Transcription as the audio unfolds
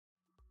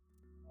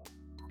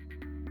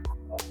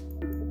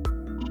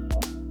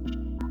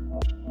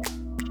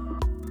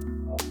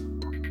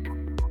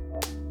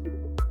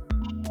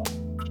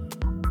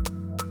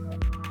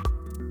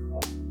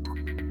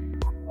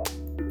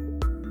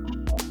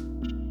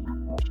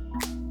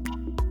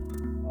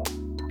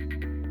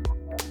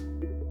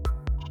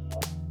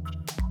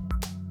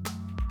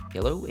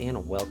Hello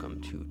and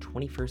welcome to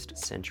 21st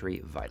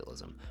Century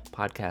Vitalism,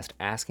 podcast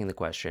asking the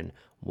question,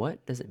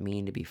 what does it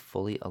mean to be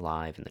fully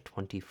alive in the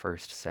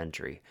 21st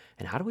century?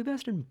 And how do we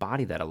best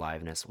embody that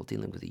aliveness while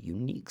dealing with the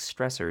unique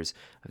stressors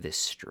of this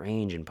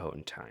strange and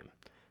potent time?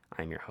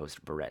 I'm your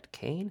host, Brett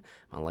Kane.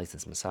 I'm a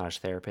licensed massage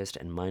therapist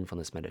and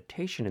mindfulness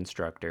meditation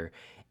instructor,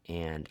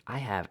 and I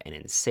have an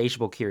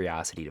insatiable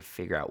curiosity to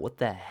figure out what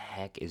the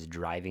heck is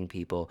driving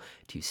people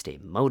to stay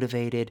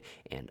motivated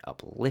and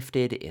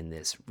uplifted in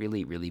this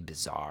really, really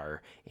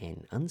bizarre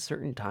and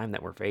uncertain time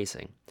that we're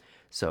facing.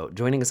 So,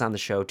 joining us on the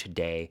show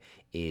today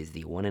is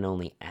the one and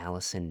only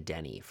Allison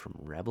Denny from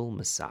Rebel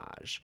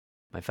Massage.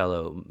 My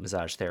fellow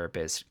massage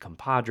therapist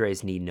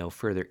compadres need no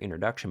further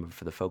introduction, but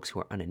for the folks who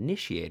are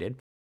uninitiated,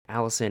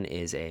 Allison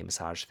is a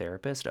massage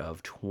therapist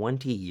of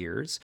 20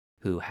 years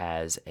who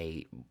has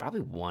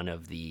probably one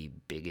of the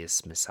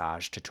biggest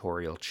massage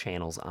tutorial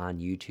channels on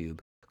YouTube,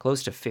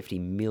 close to 50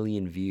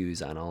 million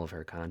views on all of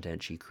her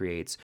content. She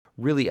creates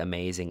really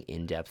amazing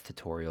in-depth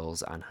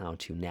tutorials on how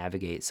to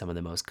navigate some of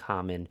the most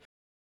common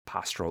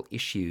postural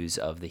issues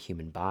of the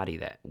human body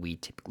that we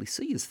typically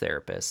see as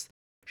therapists.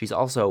 She's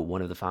also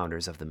one of the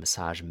founders of the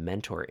Massage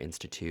Mentor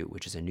Institute,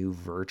 which is a new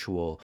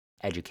virtual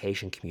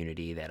education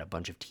community that a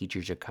bunch of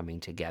teachers are coming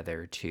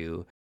together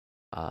to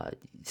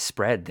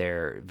spread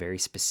their very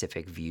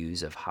specific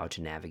views of how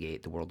to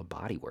navigate the world of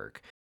bodywork.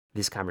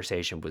 This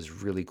conversation was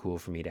really cool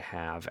for me to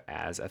have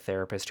as a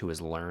therapist who has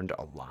learned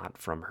a lot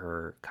from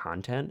her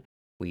content.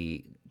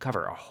 We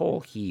cover a whole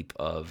heap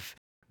of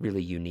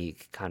really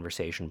unique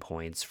conversation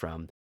points,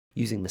 from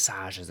using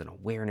massage as an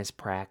awareness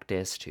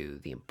practice to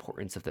the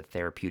importance of the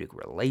therapeutic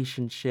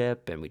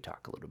relationship. And we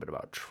talk a little bit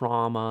about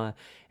trauma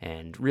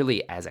and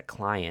really, as a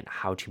client,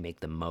 how to make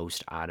the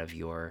most out of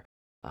your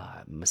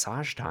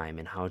massage time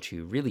and how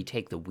to really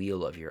take the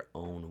wheel of your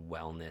own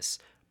wellness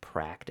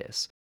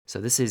practice. So,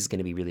 this is going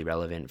to be really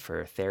relevant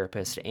for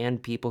therapists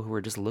and people who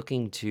are just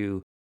looking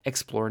to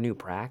explore new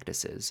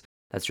practices.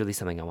 That's really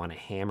something I want to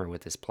hammer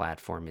with this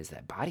platform, is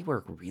that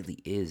bodywork really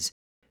is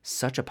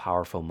such a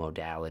powerful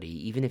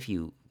modality. Even if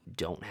you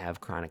don't have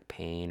chronic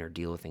pain or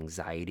deal with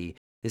anxiety,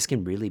 this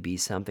can really be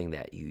something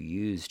that you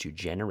use to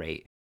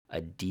generate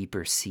a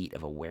deeper seat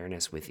of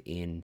awareness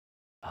within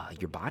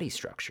your body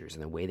structures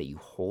and the way that you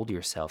hold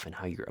yourself and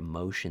how your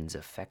emotions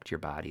affect your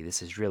body.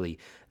 This is really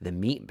the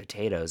meat and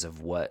potatoes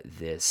of what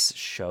this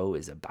show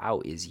is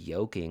about, is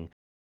yoking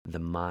the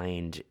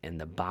mind and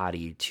the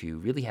body to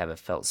really have a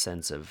felt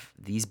sense of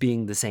these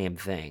being the same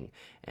thing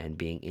and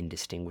being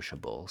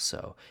indistinguishable.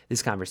 So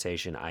this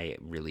conversation I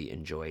really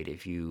enjoyed.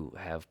 If you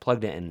have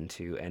plugged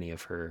into any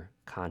of her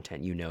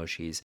content, you know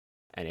she's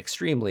an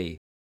extremely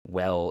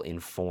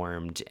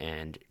well-informed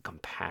and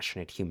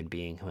compassionate human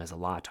being who has a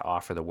lot to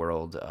offer the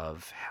world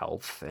of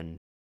health and,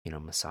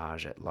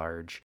 massage at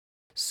large.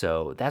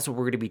 So that's what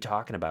we're going to be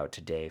talking about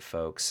today,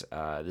 folks.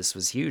 This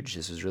was huge.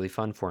 This was really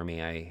fun for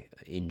me. I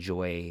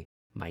enjoy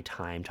my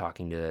time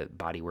talking to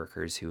body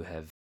workers who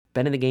have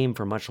been in the game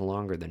for much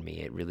longer than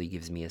me. It really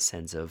gives me a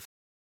sense of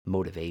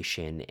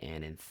motivation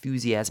and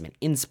enthusiasm and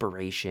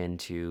inspiration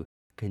to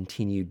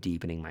continue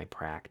deepening my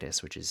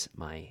practice, which is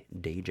my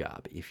day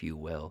job, if you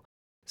will.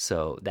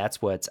 So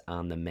that's what's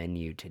on the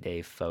menu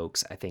today,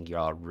 folks. I think you're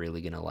all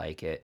really going to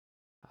like it.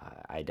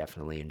 I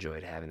definitely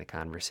enjoyed having the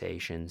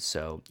conversation.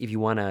 So if you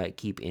want to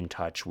keep in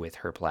touch with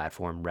her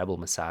platform,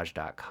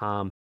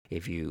 rebelmassage.com,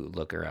 if you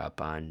look her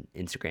up on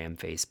Instagram,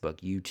 Facebook,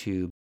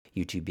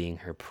 YouTube being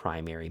her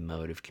primary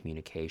mode of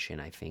communication,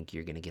 I think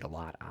you're going to get a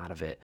lot out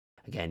of it.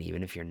 Again,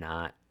 even if you're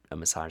not a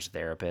massage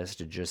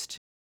therapist, just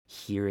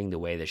hearing the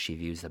way that she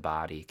views the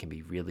body can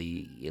be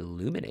really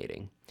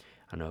illuminating.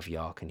 I don't know if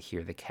y'all can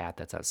hear the cat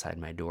that's outside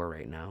my door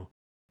right now.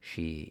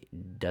 She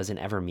doesn't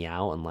ever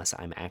meow unless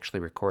I'm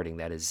actually recording.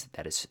 That is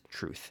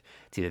truth.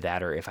 It's either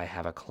that or if I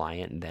have a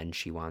client, then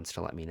she wants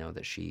to let me know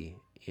that she,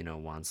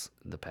 wants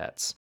the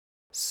pets.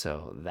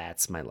 So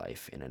that's my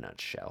life in a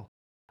nutshell.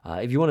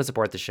 If you want to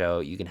support the show,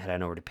 you can head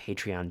on over to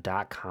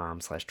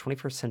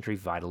patreon.com/21st Century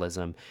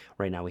Vitalism.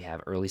 Right now we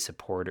have early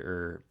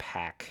supporter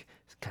pack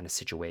kind of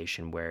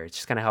situation where it's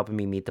just kind of helping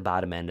me meet the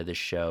bottom end of the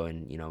show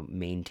and,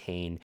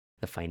 maintain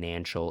the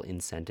financial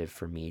incentive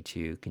for me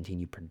to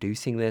continue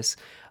producing this.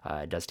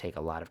 It does take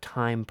a lot of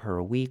time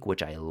per week,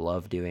 which I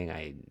love doing.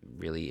 I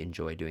really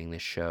enjoy doing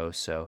this show.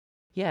 So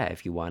yeah,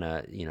 if you want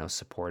to,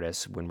 support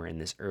us when we're in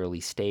this early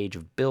stage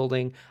of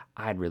building,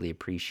 I'd really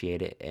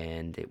appreciate it,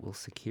 and it will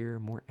secure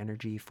more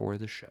energy for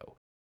the show.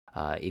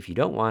 If you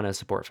don't want to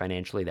support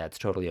financially, that's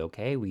totally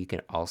okay. We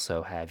can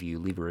also have you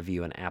leave a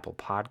review on Apple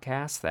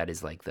Podcasts. That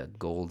is like the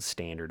gold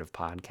standard of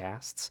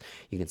podcasts.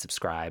 You can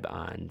subscribe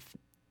on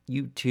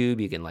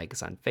YouTube. You can like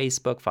us on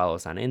Facebook, follow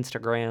us on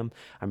Instagram.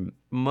 I'm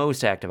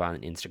most active on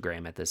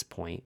Instagram at this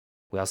point.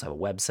 We also have a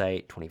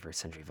website,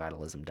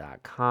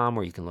 21stcenturyvitalism.com,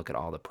 where you can look at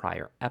all the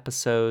prior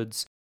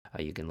episodes.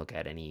 You can look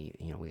at any,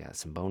 we got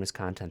some bonus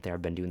content there.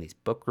 I've been doing these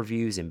book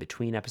reviews in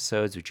between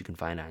episodes, which you can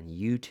find on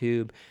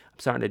YouTube. I'm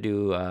starting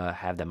to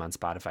have them on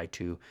Spotify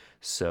too,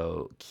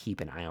 so keep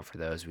an eye out for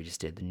those. We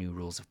just did The New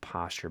Rules of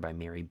Posture by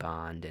Mary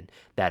Bond, and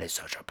that is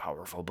such a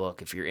powerful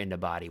book if you're into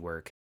body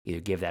work. either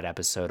give that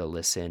episode a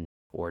listen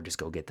or just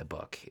go get the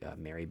book,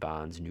 Mary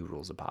Bond's New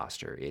Rules of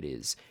Posture. It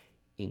is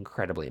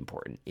incredibly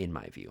important in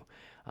my view.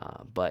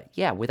 But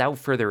yeah, without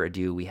further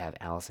ado, we have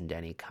Allison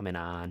Denny coming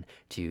on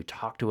to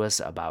talk to us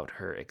about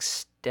her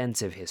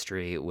extensive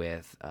history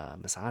with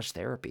massage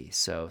therapy.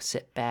 So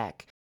sit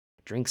back,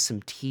 drink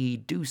some tea,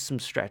 do some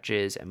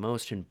stretches, and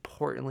most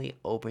importantly,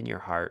 open your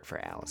heart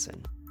for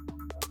Allison.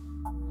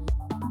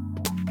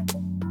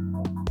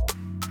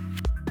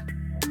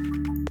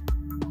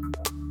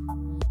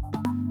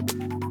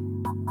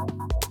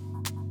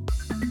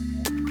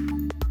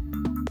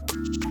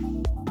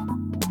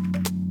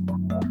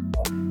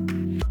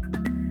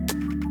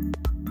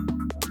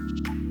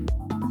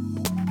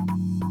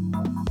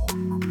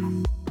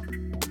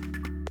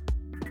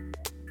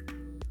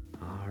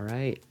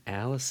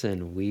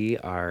 Allison, we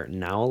are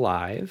now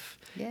live.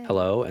 Yay.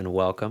 Hello and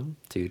welcome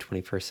to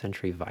 21st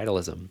Century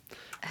Vitalism.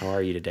 How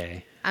are you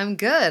today? I'm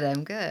good.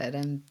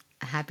 I'm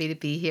happy to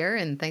be here,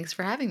 and thanks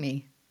for having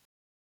me.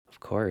 Of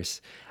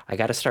course. I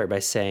got to start by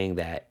saying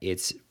that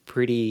it's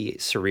pretty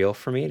surreal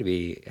for me to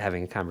be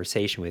having a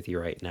conversation with you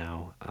right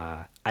now.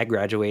 I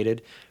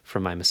graduated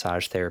from my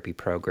massage therapy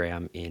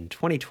program in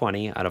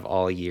 2020 out of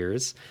all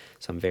years,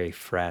 so I'm very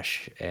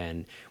fresh,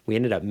 and we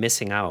ended up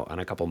missing out on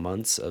a couple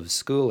months of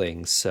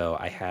schooling, so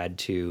I had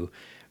to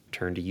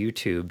turn to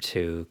YouTube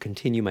to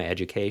continue my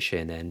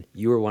education, and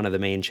you were one of the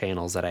main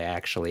channels that I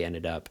actually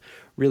ended up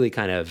really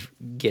kind of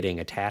getting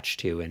attached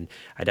to, and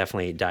I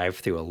definitely dived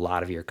through a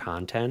lot of your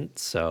content.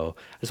 So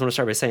I just want to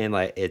start by saying,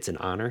 like, it's an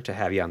honor to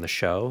have you on the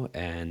show,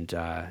 and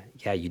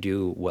yeah, you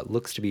do what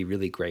looks to be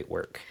really great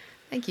work.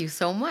 Thank you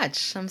so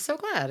much. I'm so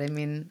glad. I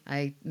mean,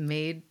 I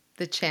made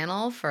the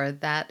channel for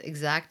that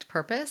exact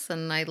purpose,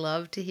 and I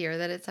love to hear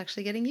that it's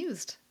actually getting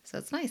used. So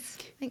it's nice.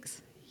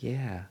 Thanks.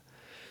 Yeah.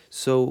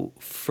 So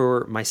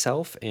for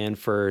myself and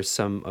for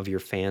some of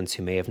your fans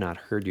who may have not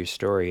heard your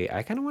story,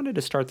 I kind of wanted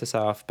to start this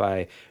off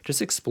by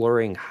just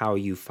exploring how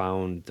you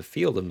found the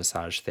field of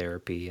massage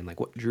therapy and like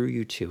what drew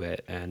you to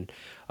it, and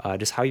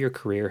just how your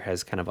career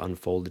has kind of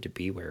unfolded to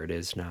be where it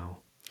is now.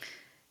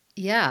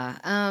 Yeah,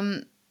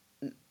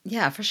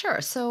 for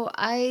sure. So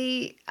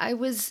I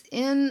was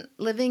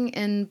living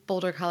in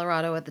Boulder,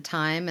 Colorado at the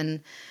time, and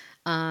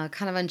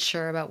kind of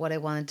unsure about what I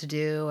wanted to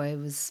do. I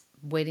was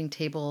waiting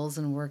tables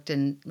and worked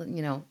in,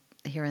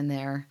 here and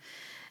there.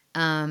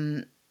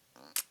 And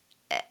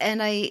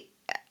I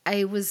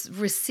was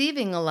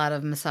receiving a lot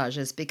of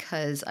massages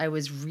because I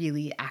was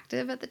really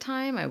active at the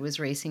time. I was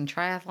racing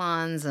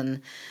triathlons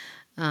and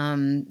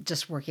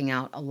just working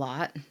out a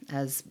lot,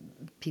 as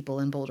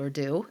people in Boulder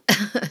do.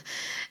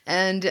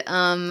 And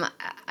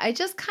I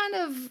just kind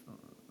of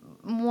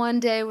one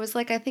day was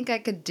like, I think I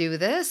could do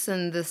this.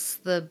 And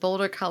the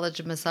Boulder College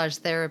of Massage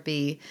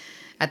Therapy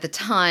at the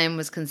time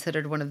was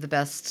considered one of the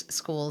best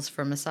schools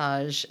for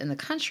massage in the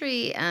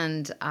country.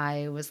 And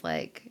I was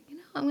like,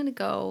 I'm going to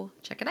go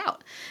check it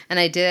out. And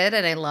I did,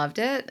 and I loved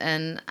it.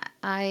 And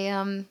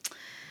I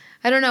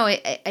don't know.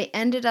 I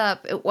ended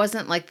up, it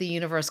wasn't like the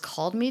universe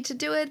called me to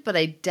do it, but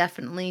I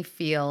definitely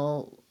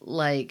feel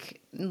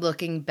like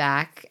looking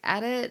back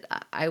at it,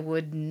 I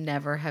would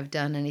never have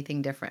done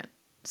anything different.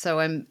 So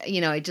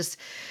it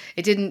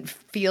didn't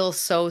feel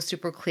so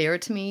super clear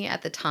to me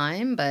at the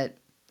time, but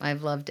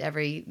I've loved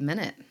every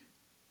minute.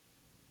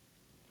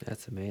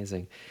 That's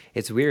amazing.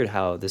 It's weird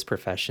how this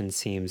profession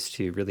seems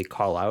to really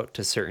call out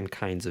to certain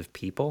kinds of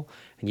people,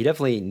 and you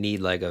definitely need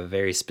like a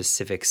very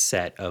specific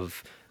set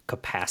of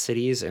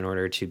capacities in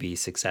order to be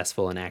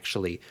successful and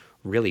actually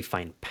really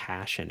find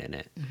passion in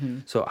it. Mm-hmm.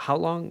 So how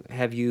long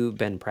have you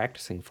been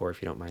practicing for,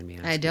 if you don't mind me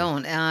asking? I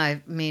don't.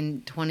 I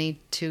mean,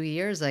 22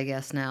 years, I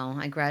guess now.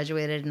 I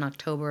graduated in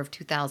October of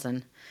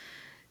 2000.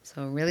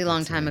 So a really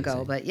long time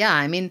ago. But yeah,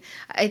 I mean,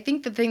 I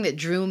think the thing that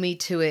drew me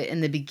to it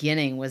in the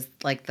beginning was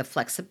like the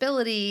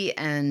flexibility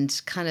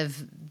and kind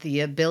of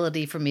the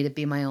ability for me to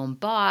be my own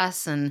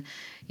boss and,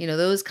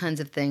 those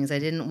kinds of things. I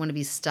didn't want to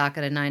be stuck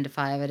at a 9 to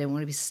 5. I didn't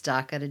want to be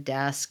stuck at a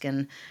desk.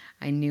 And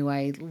I knew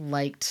I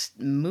liked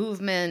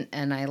movement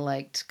and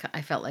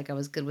I felt like I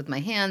was good with my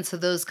hands. So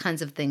those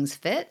kinds of things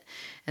fit.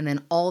 And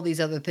then all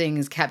these other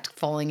things kept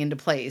falling into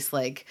place.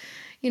 Like,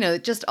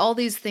 just all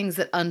these things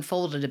that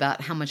unfolded about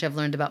how much I've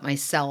learned about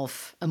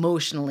myself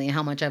emotionally,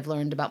 how much I've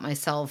learned about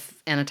myself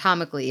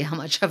anatomically, how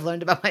much I've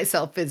learned about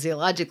myself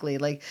physiologically,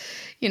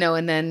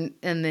 and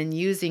then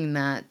using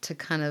that to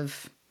kind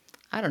of,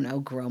 I don't know,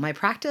 grow my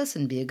practice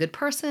and be a good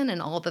person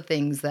and all the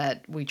things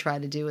that we try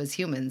to do as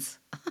humans.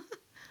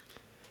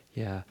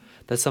 Yeah,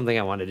 that's something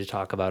I wanted to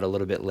talk about a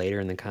little bit later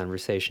in the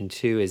conversation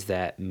too, is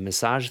that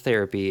massage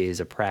therapy is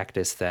a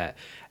practice that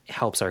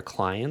helps our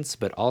clients,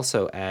 but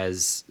also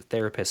as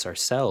therapists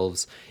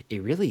ourselves,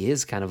 it really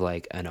is kind of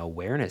like an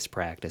awareness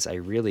practice.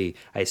 I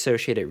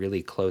associate it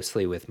really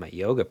closely with my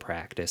yoga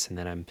practice, and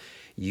then I'm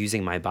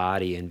using my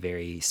body in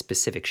very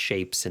specific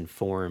shapes and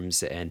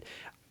forms. And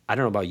I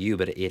don't know about you,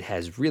 but it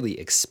has really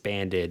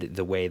expanded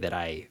the way that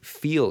I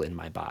feel in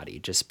my body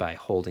just by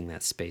holding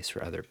that space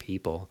for other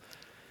people.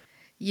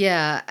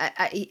 Yeah,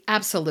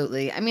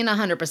 absolutely. I mean,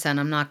 100%.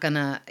 I'm not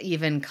gonna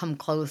even come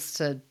close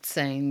to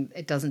saying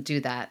it doesn't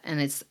do that,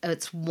 and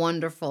it's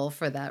wonderful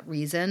for that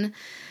reason.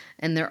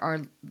 And there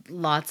are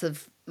lots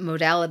of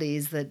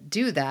modalities that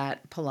do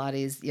that,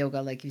 Pilates,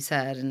 yoga, like you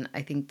said, and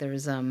I think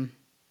there's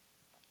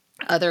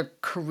other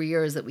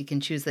careers that we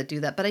can choose that do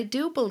that. But I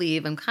do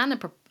believe I'm kind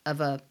of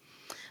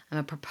I'm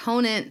a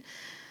proponent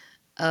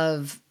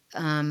of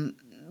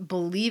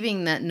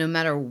believing that no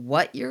matter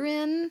what you're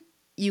in,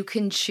 you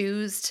can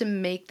choose to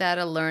make that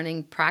a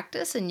learning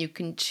practice and you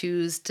can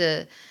choose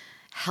to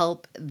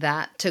help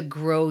that to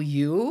grow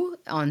you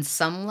on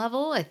some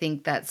level. I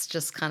think that's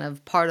just kind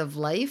of part of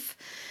life.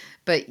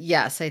 But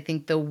yes, I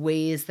think the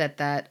ways that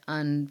that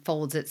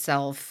unfolds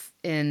itself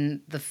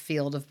in the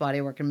field of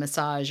bodywork and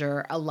massage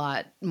are a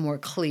lot more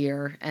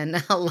clear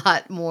and a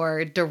lot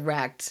more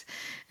direct.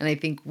 And I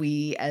think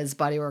we as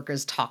body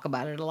workers talk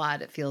about it a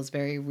lot. It feels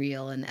very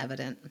real and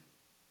evident.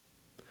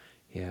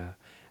 Yeah.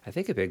 I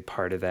think a big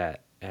part of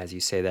that, as you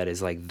say that,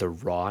 is like the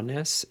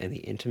rawness and the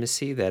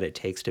intimacy that it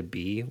takes to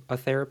be a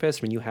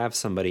therapist. When you have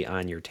somebody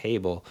on your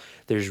table,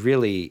 there's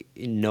really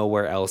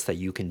nowhere else that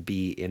you can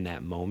be in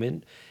that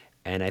moment.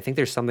 And I think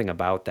there's something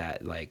about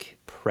that, like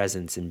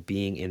presence and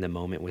being in the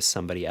moment with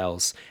somebody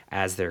else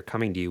as they're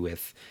coming to you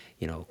with,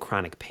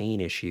 chronic pain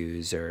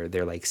issues, or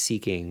they're like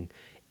seeking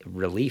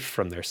relief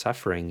from their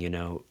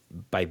suffering,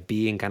 by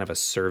being kind of a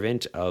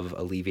servant of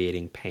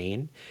alleviating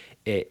pain.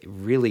 It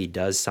really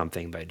does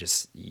something by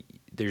just,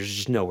 there's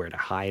just nowhere to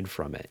hide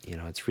from it.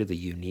 It's really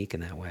unique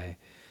in that way.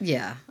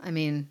 Yeah, I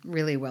mean,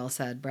 really well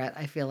said, Brett.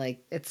 I feel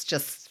like it's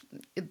just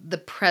the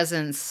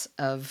presence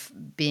of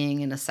being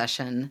in a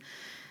session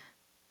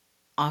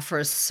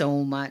offers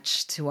so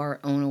much to our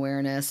own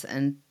awareness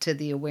and to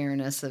the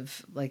awareness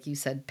of, like you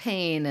said,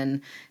 pain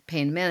and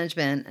pain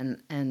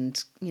management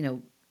and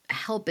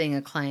helping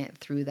a client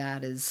through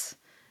that is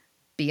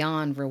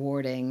beyond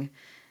rewarding.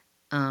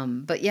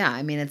 But yeah,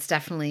 I mean, it's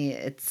definitely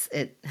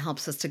it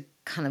helps us to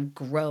kind of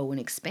grow and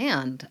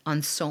expand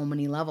on so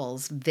many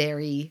levels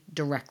very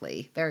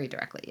directly, very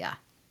directly. Yeah.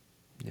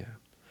 Yeah.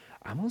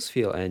 I almost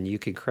feel, and you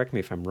can correct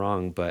me if I'm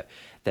wrong, but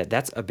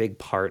that's a big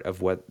part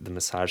of what the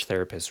massage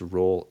therapist's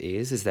role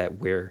is that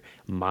we're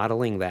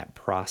modeling that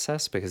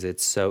process because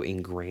it's so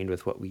ingrained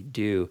with what we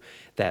do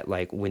that,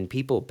 like, when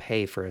people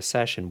pay for a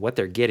session, what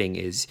they're getting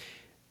is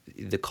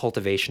the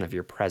cultivation of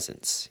your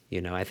presence.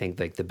 I think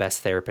like the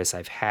best therapists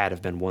I've had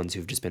have been ones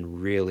who've just been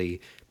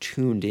really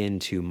tuned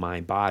into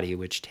my body,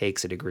 which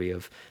takes a degree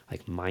of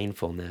like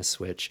mindfulness,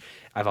 which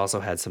I've also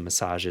had some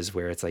massages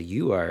where it's like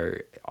you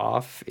are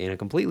off in a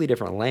completely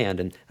different land,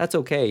 and that's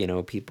okay.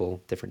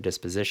 People, different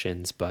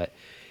dispositions, but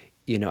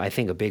I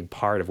think a big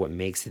part of what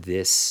makes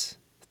this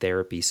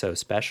therapy so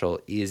special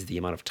is the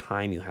amount of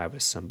time you have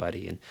with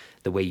somebody and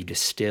the way you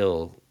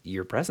distill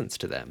your presence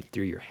to them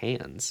through your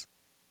hands.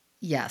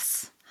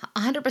 Yes,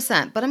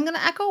 100%. But I'm going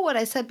to echo what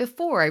I said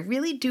before. I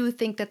really do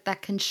think that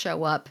that can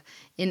show up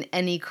in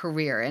any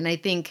career. And I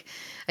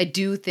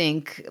do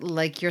think,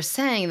 like you're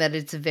saying, that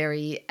it's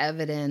very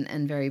evident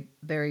and very,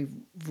 very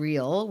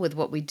real with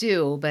what we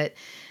do. But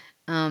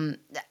I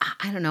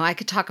don't know. I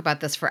could talk about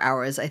this for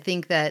hours. I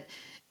think that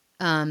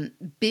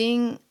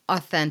being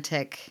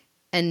authentic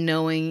and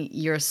knowing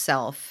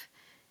yourself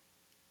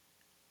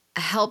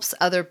helps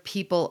other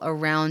people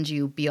around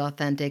you be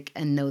authentic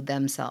and know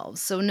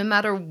themselves. So no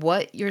matter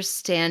what you're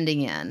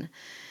standing in,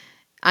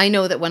 I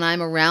know that when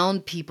I'm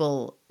around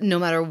people, no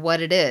matter what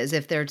it is,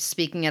 if they're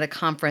speaking at a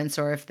conference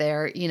or if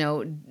they're,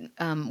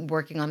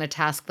 working on a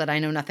task that I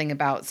know nothing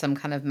about, some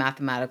kind of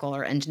mathematical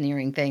or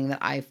engineering thing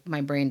that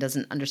my brain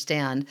doesn't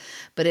understand,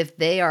 but if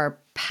they are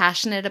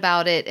passionate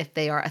about it, if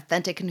they are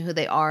authentic in who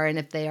they are, and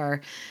if they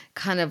are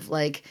kind of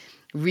like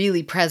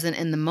really present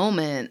in the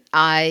moment,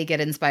 I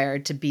get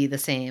inspired to be the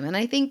same. And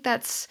I think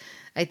that's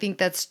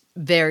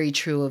very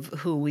true of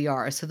who we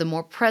are. So the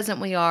more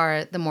present we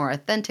are, the more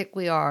authentic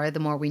we are, the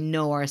more we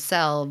know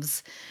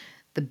ourselves,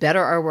 the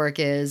better our work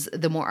is,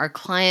 the more our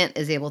client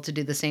is able to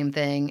do the same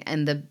thing,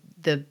 and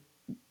the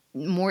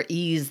more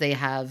ease they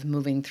have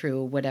moving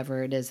through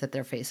whatever it is that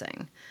they're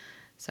facing.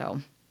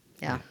 So,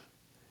 yeah. Yeah.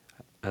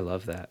 I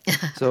love that.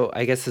 So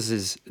I guess this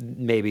is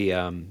maybe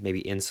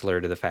insular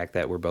to the fact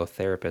that we're both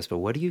therapists, but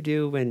what do you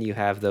do when you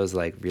have those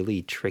like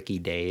really tricky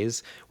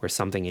days where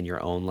something in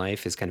your own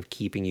life is kind of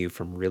keeping you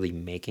from really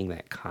making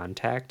that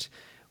contact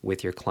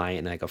with your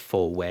client in like a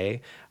full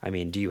way? I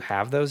mean, do you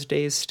have those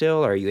days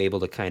still? Or are you able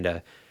to kind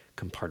of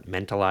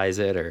compartmentalize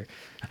it, or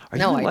are you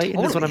No, I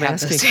enlightened is what totally I'm have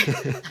those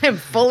asking? days. I'm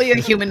fully a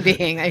human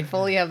being. I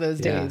fully have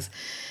those Yeah. days.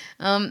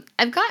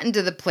 I've gotten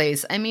to the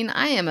place, I mean,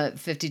 I am a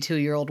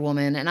 52-year-old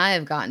woman, and I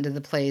have gotten to the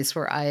place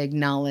where I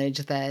acknowledge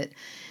that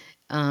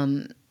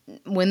um,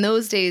 when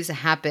those days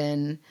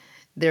happen,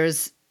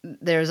 there's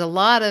a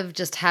lot of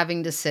just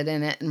having to sit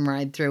in it and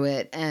ride through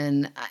it.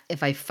 And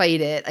if I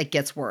fight it, it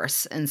gets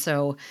worse. And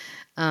so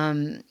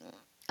um,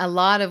 a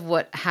lot of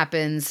what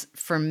happens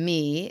for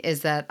me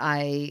is that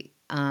I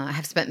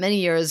have spent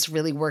many years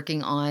really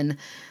working on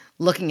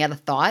looking at a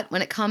thought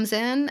when it comes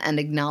in and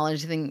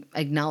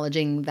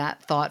acknowledging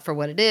that thought for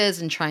what it is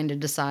and trying to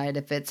decide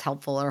if it's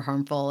helpful or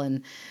harmful,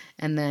 and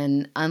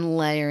then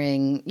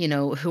unlayering,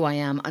 who I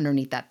am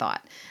underneath that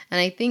thought. And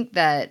I think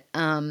that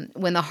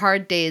when the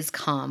hard days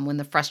come, when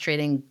the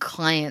frustrating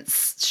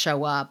clients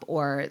show up,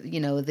 or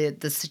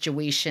the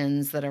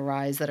situations that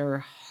arise that are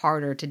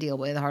harder to deal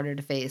with, harder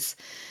to face,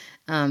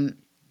 um,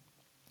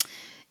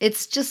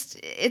 it's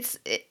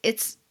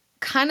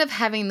kind of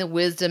having the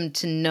wisdom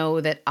to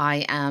know that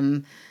I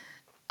am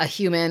a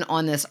human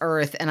on this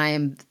earth, and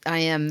I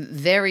am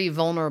very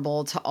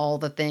vulnerable to all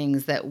the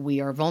things that we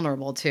are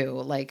vulnerable to.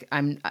 Like,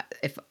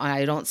 if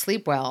I don't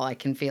sleep well, I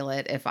can feel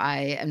it. If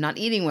I am not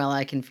eating well,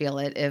 I can feel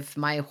it. If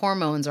my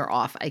hormones are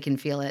off, I can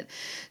feel it.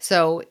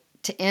 So,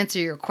 to answer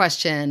your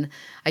question,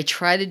 I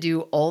try to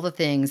do all the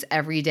things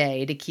every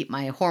day to keep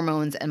my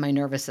hormones and my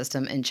nervous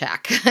system in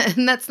check.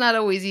 And that's not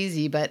always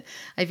easy, but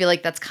I feel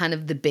like that's kind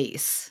of the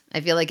base. I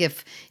feel like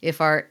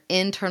if our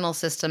internal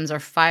systems are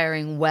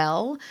firing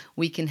well,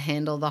 we can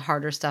handle the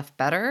harder stuff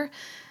better.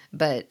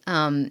 But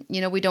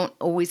we don't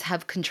always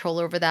have control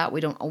over that.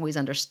 We don't always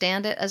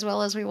understand it as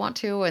well as we want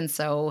to. And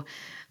so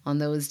on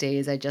those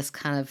days, I just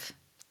kind of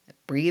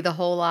breathe a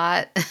whole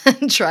lot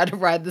and try to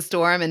ride the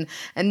storm,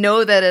 and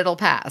know that it'll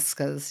pass,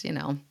 because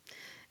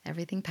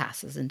everything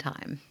passes in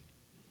time.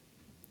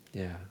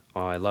 Yeah.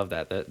 Oh, I love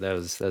that. That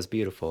was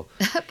beautiful.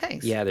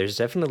 Thanks. Yeah, there's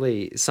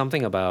definitely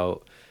something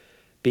about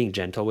being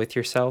gentle with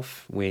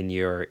yourself when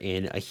you're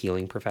in a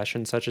healing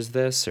profession such as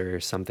this,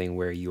 or something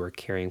where you are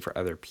caring for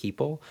other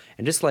people,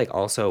 and just like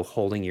also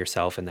holding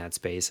yourself in that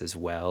space as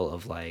well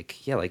of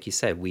like, yeah, like you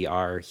said, we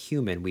are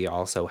human. We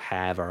also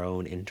have our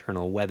own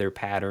internal weather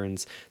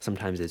patterns.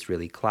 Sometimes it's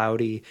really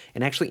cloudy,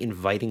 and actually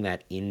inviting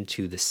that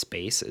into the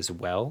space as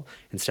well,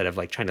 instead of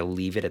like trying to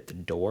leave it at the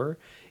door,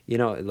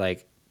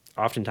 like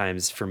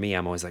oftentimes for me,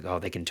 I'm always like, oh,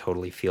 they can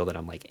totally feel that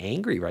I'm like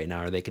angry right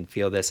now, or they can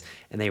feel this,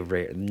 and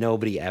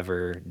nobody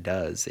ever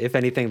does. If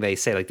anything, they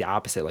say like the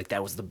opposite, like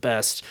that was the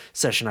best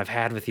session I've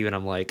had with you, and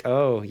I'm like,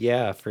 oh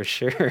yeah, for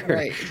sure.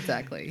 Right,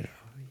 exactly.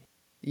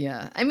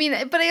 Yeah. I mean,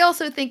 but I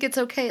also think it's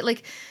okay.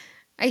 Like,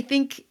 I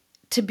think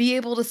to be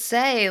able to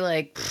say,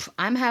 like,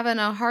 I'm having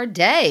a hard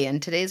day,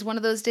 and today's one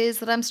of those days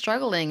that I'm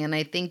struggling. And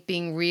I think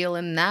being real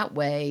in that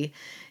way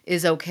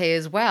is okay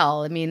as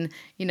well. I mean,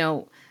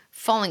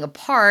 falling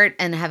apart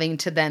and having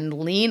to then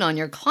lean on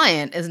your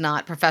client is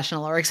not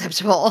professional or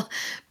acceptable.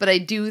 But I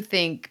do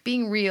think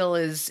being real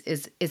it's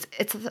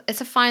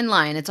a fine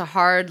line. It's a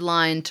hard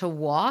line to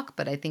walk,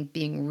 but I think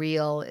being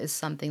real is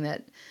something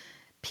that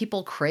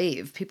people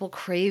crave. People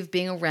crave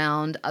being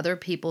around other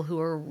people who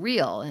are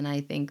real. And I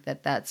think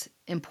that that's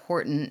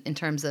important in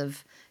terms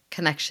of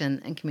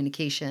connection and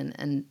communication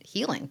and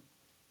healing.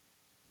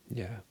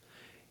 Yeah.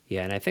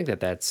 Yeah, and I think that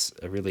that's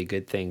a really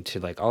good thing to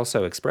like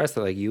also express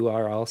that like you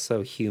are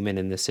also human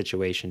in this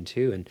situation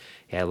too. And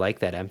yeah, I like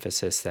that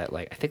emphasis that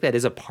like I think that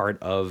is a part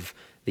of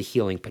the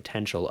healing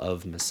potential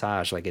of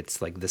massage. Like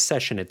it's like the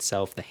session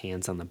itself, the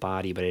hands on the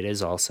body, but it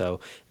is also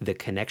the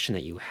connection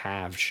that you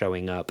have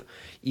showing up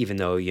even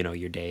though,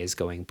 your day is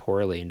going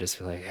poorly, and just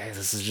feel like, hey,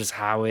 this is just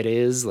how it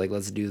is. Like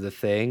let's do the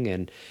thing.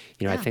 And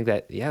I Yeah. think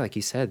that yeah, like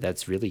you said,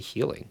 that's really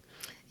healing.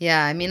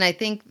 Yeah, I mean, I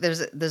think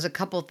there's a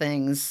couple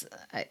things,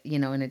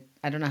 and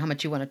I don't know how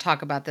much you want to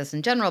talk about this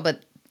in general,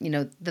 but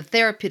the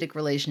therapeutic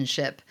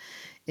relationship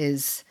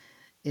is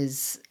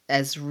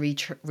as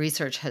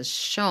research has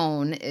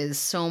shown, is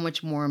so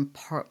much more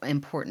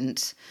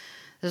important.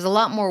 There's a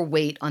lot more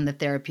weight on the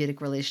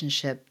therapeutic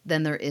relationship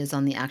than there is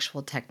on the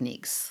actual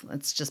techniques.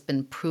 It's just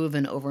been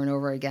proven over and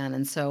over again.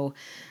 And so,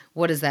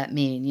 what does that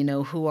mean?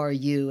 Who are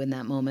you in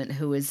that moment?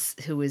 Who is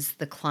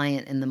the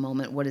client in the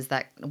moment? What is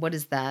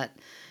that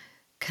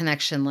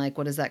connection like?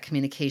 What is that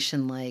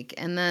communication like?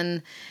 And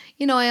then,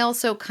 I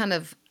also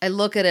I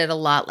look at it a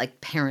lot like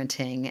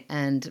parenting,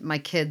 and my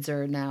kids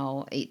are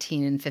now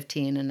 18 and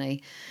 15, and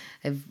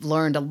I've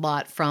learned a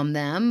lot from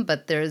them,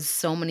 but there's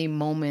so many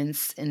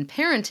moments in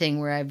parenting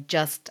where I've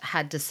just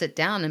had to sit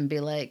down and be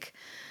like,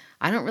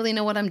 I don't really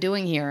know what I'm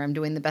doing here. I'm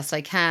doing the best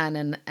I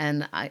can,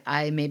 and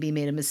I maybe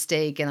made a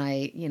mistake, and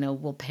I,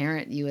 will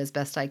parent you as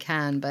best I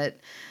can, but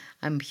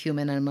I'm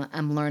human, and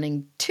I'm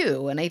learning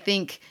too. And I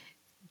think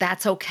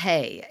that's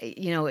okay.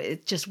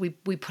 It just we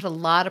put a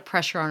lot of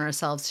pressure on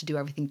ourselves to do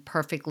everything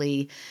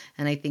perfectly,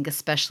 and I think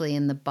especially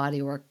in the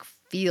bodywork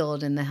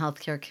field, in the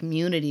healthcare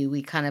community,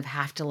 we kind of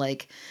have to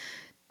like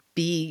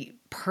be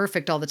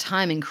perfect all the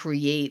time and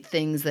create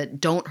things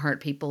that don't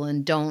hurt people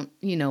and don't,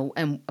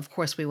 and of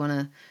course we want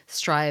to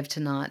strive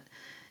to not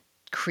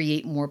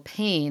create more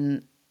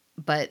pain,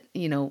 but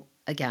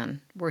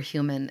again, we're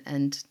human,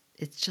 and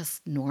it's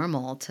just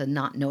normal to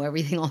not know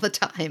everything all the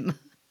time.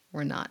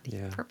 We're not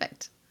Yeah.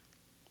 perfect.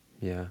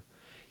 Yeah.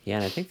 Yeah,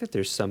 and I think that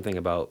there's something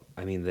about,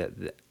 I mean,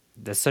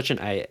 that's such an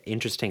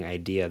interesting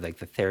idea. Like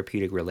the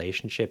therapeutic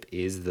relationship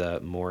is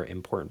the more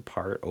important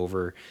part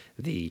over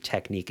the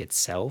technique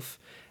itself.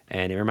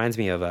 And it reminds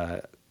me of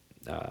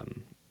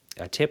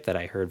a tip that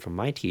I heard from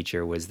my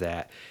teacher was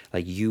that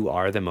like you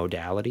are the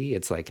modality.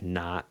 It's like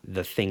not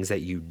the things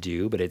that you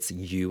do, but it's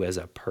you as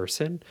a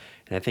person.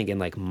 And I think in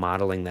like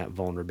modeling that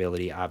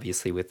vulnerability,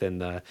 obviously within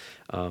the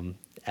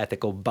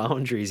ethical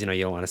boundaries, you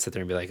don't want to sit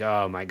there and be like,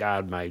 oh my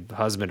God, my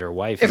husband or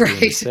wife is doing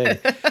this Right.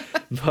 thing.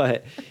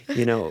 But,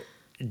 you know,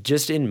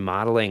 just in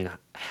modeling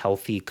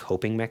healthy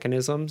coping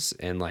mechanisms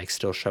and like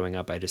still showing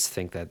up, I just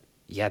think that,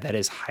 yeah, that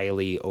is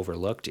highly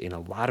overlooked in a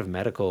lot of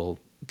medical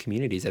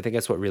communities. I think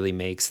that's what really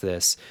makes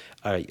this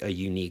a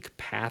unique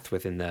path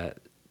within the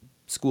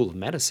school of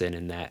medicine,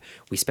 in that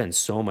we spend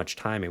so much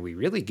time and we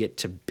really get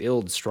to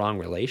build strong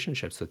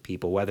relationships with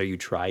people, whether you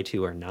try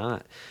to or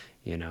not.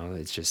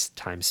 It's just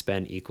time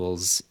spent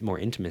equals more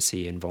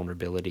intimacy and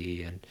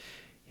vulnerability, and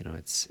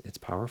it's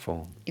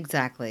powerful.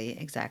 Exactly,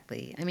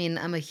 exactly. I mean,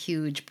 I'm a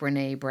huge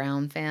Brene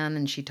Brown fan,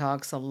 and she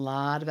talks a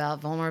lot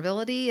about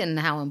vulnerability and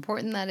how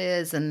important that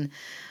is. And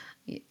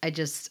I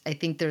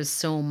think there's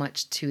so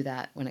much to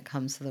that when it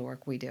comes to the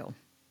work we do.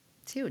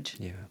 It's huge.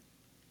 Yeah,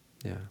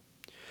 yeah.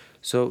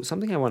 So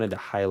something I wanted to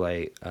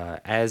highlight,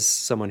 as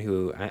someone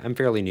who I'm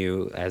fairly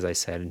new, as I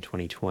said, in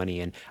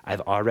 2020, and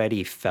I've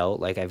already felt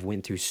like I've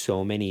went through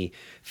so many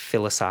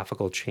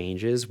philosophical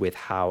changes with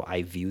how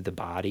I view the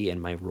body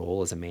and my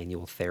role as a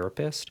manual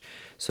therapist.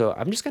 So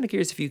I'm just kind of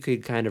curious if you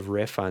could kind of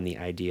riff on the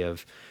idea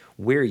of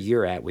where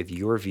you're at with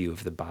your view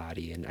of the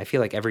body. And I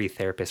feel like every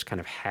therapist kind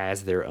of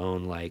has their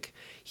own, like,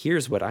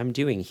 here's what I'm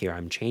doing here.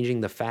 I'm changing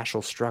the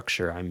fascial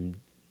structure.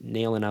 I'm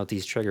nailing out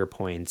these trigger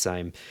points.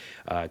 I'm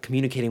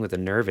communicating with the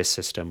nervous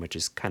system, which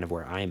is kind of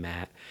where I'm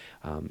at.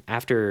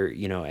 After,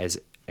 as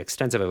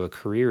extensive of a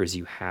career as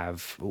you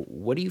have,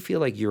 what do you feel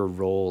like your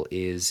role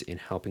is in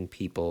helping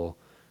people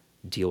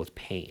deal with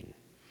pain?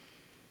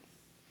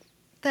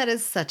 That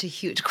is such a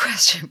huge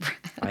question,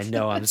 I Brad.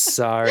 know, I'm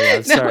sorry. I'm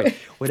No, sorry.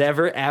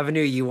 Whatever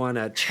avenue you want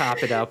to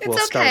chop it up, it's we'll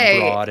start okay.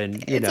 broad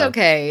and, It's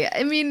okay.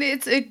 I mean,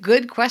 it's a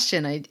good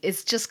question.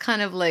 It's just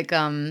kind of like,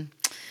 I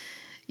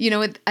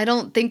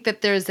don't think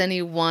that there's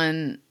any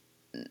one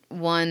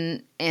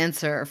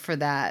answer for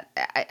that.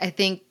 I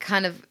think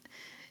kind of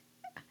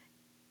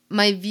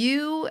my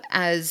view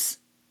as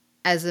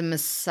a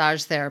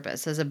massage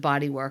therapist, as a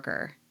body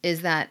worker,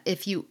 is that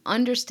if you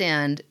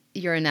understand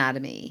your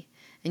anatomy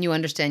and you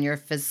understand your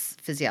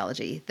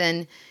physiology,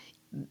 then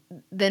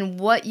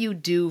what you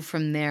do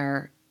from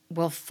there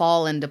will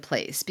fall into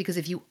place. Because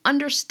if you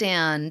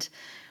understand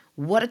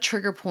what a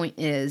trigger point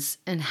is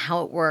and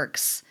how it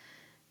works,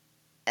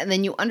 and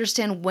then you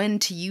understand when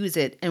to use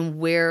it and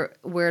where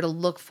to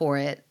look for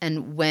it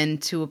and when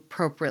to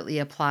appropriately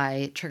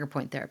apply trigger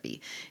point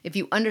therapy. If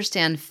you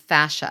understand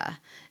fascia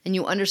and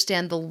you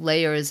understand the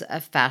layers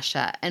of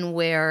fascia and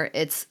where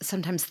it's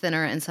sometimes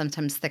thinner and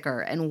sometimes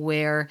thicker and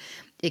where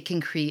it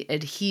can create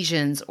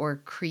adhesions or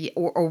create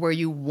or where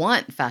you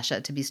want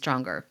fascia to be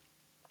stronger,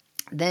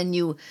 then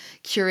you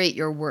curate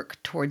your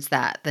work towards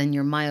that. Then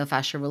your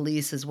myofascial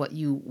release is what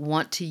you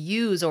want to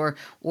use, or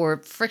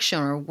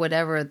friction, or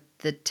whatever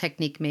the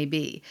technique may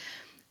be.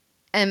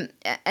 And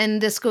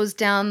and this goes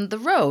down the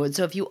road.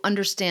 So if you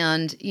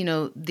understand,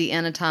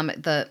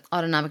 the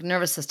autonomic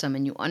nervous system,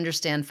 and you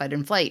understand fight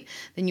and flight,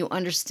 then you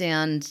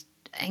understand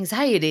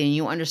anxiety, and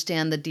you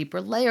understand the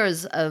deeper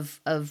layers of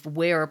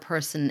where a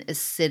person is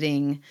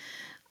sitting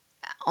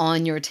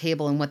on your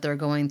table and what they're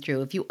going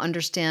through. If you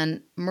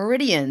understand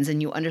meridians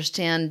and you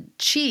understand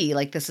chi,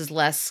 like, this is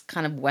less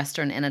kind of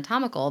Western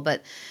anatomical,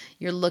 but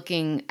you're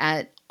looking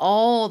at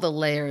all the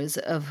layers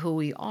of who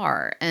we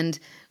are. And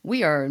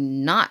we are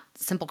not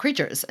simple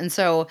creatures. And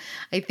so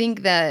I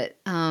think that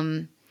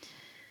the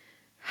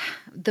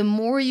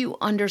more you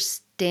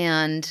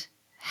understand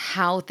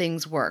how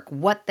things work,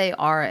 what they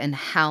are, and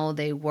how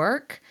they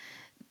work,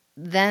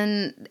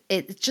 then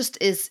it just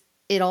is,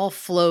 it all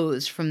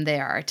flows from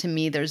there. To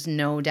me, there's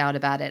no doubt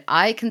about it.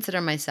 I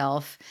consider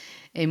myself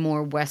a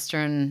more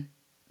Western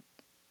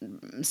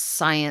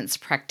science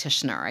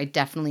practitioner. I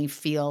definitely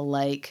feel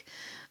like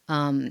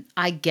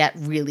I get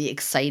really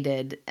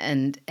excited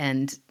and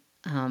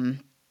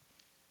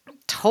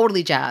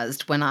totally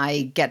jazzed when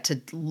I get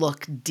to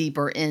look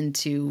deeper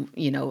into,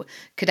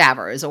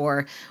 cadavers,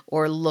 or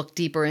look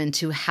deeper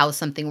into how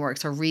something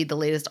works, or read the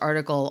latest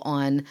article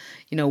on,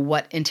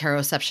 what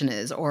interoception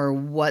is, or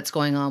what's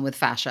going on with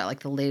fascia,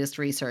 like the latest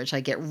research. I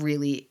get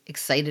really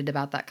excited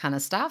about that kind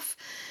of stuff.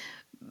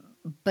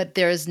 But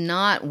there's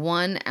not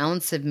 1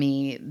 ounce of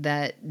me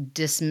that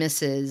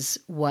dismisses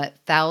what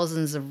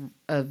thousands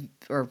of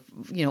or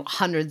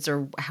hundreds,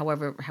 or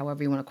however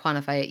you want to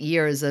quantify it,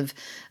 years of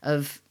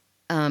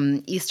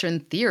Eastern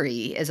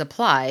theory is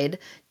applied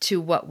to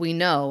what we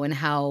know, and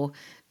how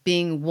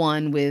being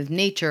one with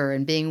nature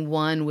and being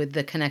one with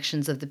the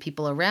connections of the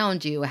people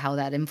around you, how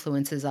that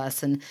influences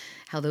us, and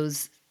how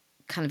those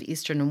kind of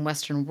Eastern and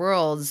Western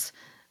worlds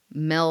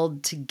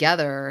meld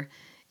together,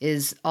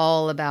 is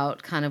all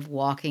about kind of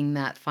walking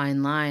that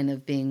fine line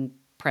of being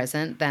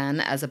present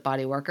then as a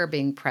body worker,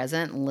 being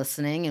present and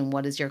listening, and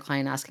what is your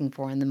client asking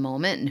for in the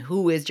moment, and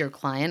who is your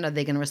client? Are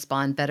they going to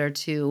respond better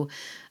to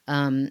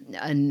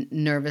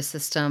nervous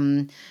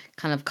system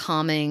kind of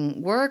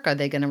calming work? Are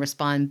they going to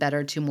respond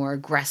better to more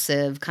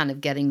aggressive, kind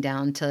of getting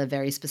down to a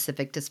very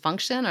specific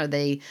dysfunction? Are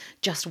they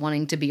just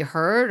wanting to be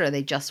heard? Are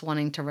they just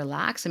wanting to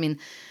relax? I mean,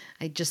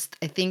 I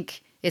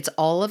think it's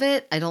all of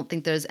it. I don't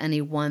think there's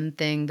any one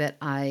thing that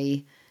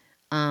I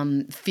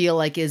feel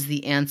like is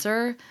the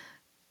answer.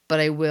 But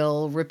I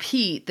will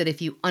repeat that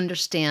if you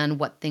understand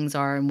what things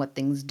are and what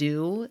things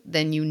do,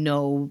 then you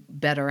know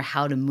better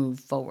how to move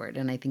forward.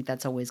 And I think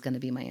that's always going to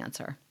be my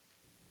answer.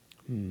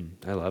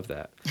 I love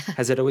that.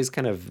 Has it always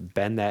kind of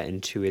been that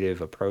intuitive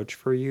approach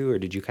for you, or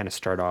did you kind of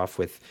start off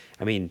with,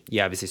 I mean,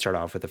 you obviously start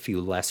off with a few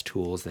less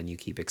tools, then you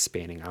keep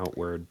expanding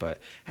outward, but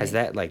has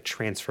Right. that like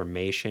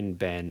transformation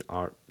been,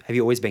 have you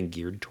always been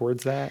geared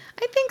towards that?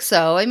 I think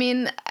so. I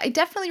mean, I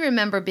definitely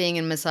remember being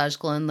in massage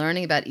school and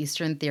learning about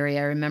Eastern theory.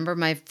 I remember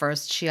my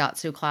first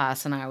shiatsu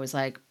class, and I was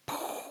like,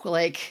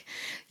 like,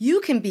 you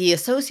can be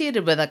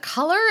associated with a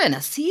color and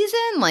a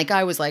season. Like,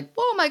 I was like,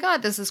 oh my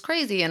God, this is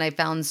crazy. And I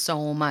found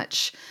so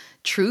much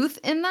truth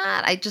in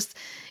that. I just,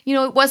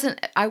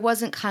 I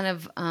wasn't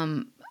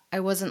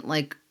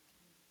like,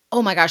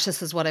 oh my gosh,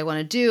 this is what I want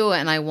to do.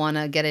 And I want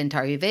to get into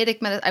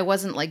Ayurvedic medicine. I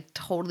wasn't like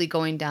totally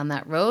going down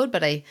that road,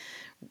 but I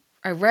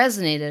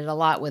resonated a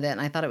lot with it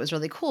and I thought it was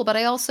really cool. But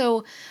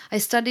I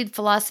studied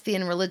philosophy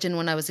and religion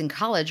when I was in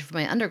college for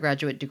my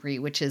undergraduate degree,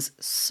 which is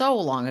so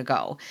long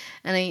ago.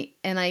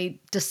 And I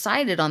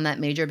decided on that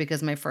major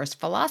because my first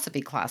philosophy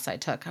class I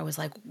took, I was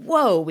like,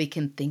 whoa, we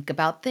can think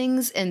about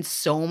things in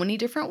so many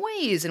different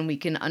ways and we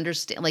can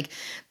understand, like,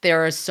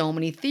 there are so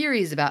many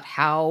theories about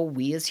how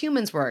we as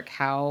humans work,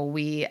 how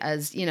we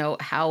as,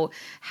 how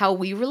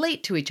we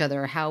relate to each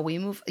other, how we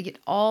move,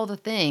 all the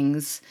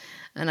things.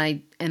 And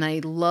I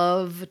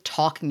love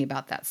talking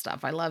about that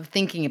stuff. I love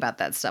thinking about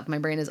that stuff. My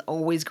brain has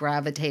always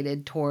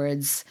gravitated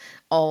towards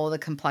all the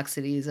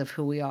complexities of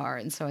who we are.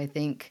 And so I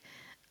think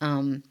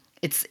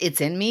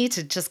it's in me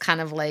to just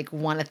kind of like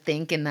want to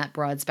think in that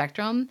broad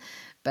spectrum.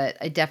 But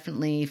I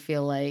definitely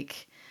feel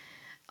like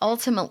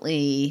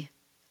ultimately,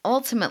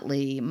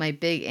 ultimately, my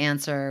big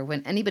answer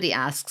when anybody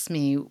asks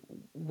me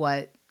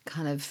what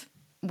kind of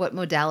what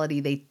modality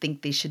they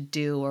think they should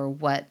do or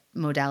what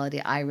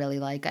modality I really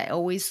like, I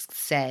always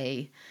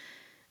say,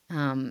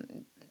 um,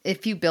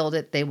 if you build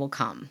it, they will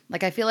come.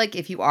 Like, I feel like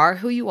if you are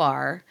who you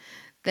are,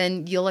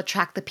 then you'll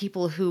attract the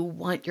people who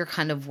want your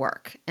kind of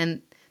work.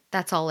 And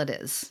that's all it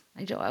is.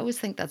 I always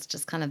think that's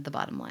just kind of the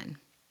bottom line.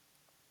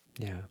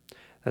 Yeah,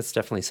 that's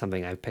definitely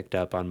something I've picked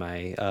up on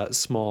my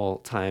small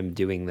time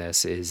doing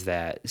this is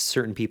that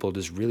certain people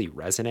just really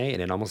resonate,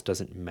 and it almost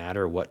doesn't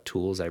matter what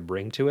tools I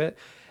bring to it.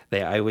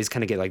 I always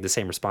kind of get like the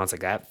same response,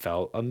 like that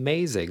felt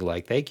amazing,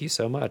 like thank you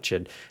so much.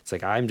 And it's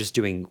like I'm just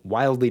doing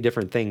wildly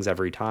different things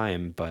every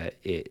time, but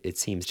it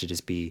seems to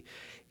just be,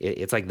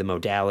 it's like the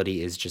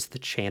modality is just the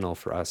channel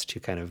for us to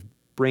kind of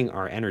bring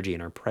our energy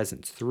and our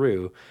presence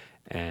through.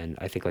 And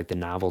I think like the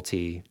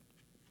novelty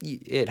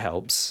it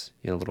helps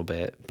a little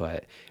bit,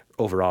 but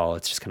overall,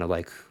 it's just kind of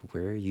like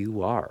where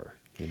you are.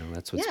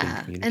 That's what's being Yeah.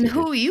 And communicated.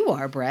 who you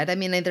are, Brett. I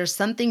mean, there's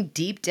something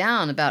deep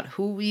down about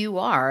who you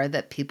are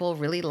that people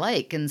really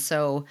like. And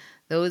so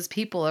those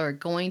people are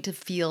going to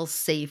feel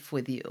safe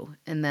with you.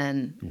 And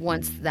then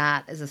once Hmm.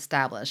 that is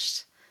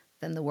established,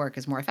 then the work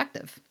is more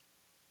effective.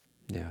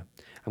 Yeah.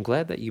 I'm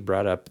glad that you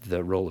brought up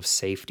the role of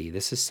safety.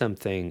 This is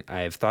something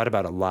I've thought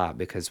about a lot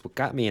because what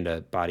got me into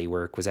body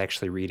work was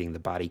actually reading The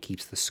Body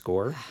Keeps the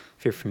Score,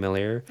 if you're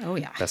familiar. Oh,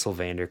 yeah. Bessel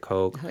van der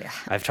Kolk. Oh, yeah.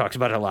 I've talked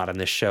about it a lot on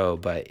this show,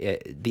 but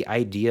the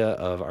idea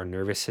of our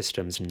nervous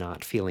systems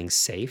not feeling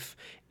safe,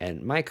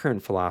 and my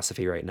current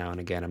philosophy right now, and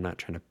again, I'm not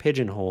trying to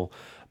pigeonhole,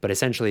 but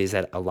essentially is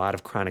that a lot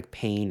of chronic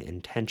pain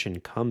and tension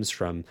comes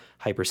from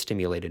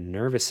hyperstimulated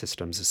nervous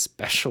systems,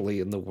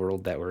 especially in the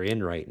world that we're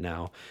in right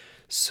now.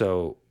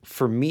 So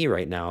for me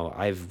right now,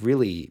 I've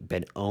really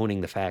been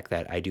owning the fact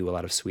that I do a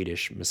lot of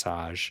Swedish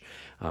massage.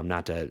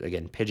 Not to,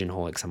 again,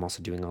 pigeonhole it because I'm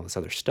also doing all this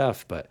other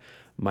stuff, but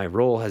my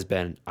role has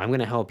been I'm going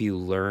to help you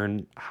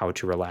learn how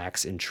to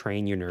relax and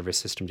train your nervous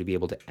system to be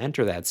able to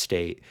enter that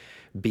state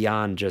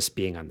beyond just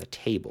being on the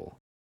table.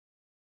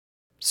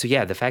 So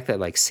yeah, the fact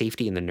that like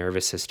safety in the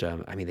nervous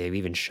system, I mean, they've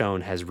even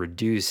shown has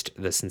reduced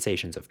the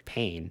sensations of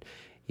pain.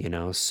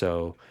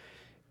 So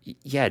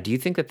yeah, do you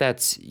think that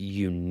that's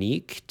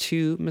unique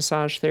to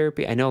massage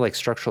therapy? I know like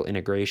structural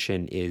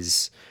integration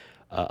is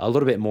a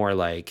little bit more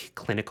like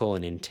clinical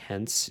and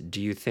intense.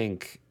 Do you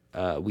think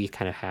we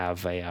kind of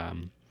have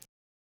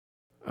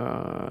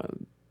uh,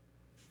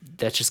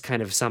 that's just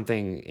kind of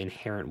something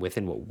inherent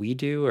within what we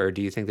do, or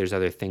do you think there's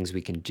other things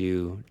we can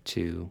do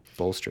to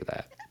bolster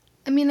that?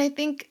 I mean, I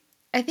think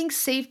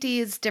safety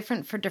is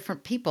different for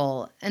different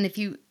people. And if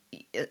you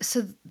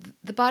so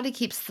The Body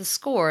Keeps the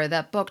Score,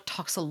 that book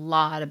talks a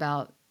lot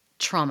about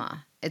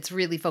trauma. It's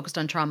really focused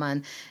on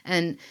trauma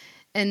and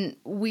And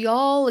we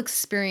all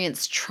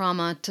experience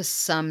trauma to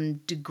some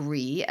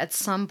degree at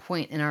some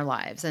point in our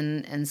lives.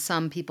 And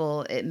some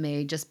people, it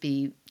may just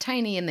be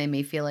tiny and they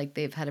may feel like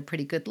they've had a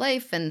pretty good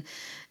life. And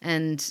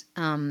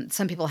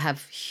some people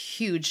have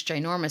huge,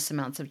 ginormous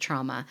amounts of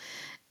trauma.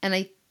 And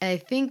I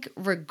think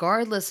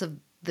regardless of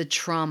the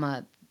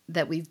trauma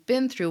that we've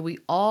been through, we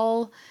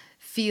all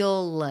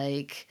feel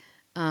like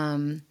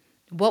um,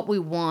 what we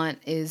want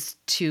is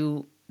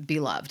to be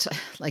loved.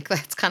 Like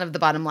that's kind of the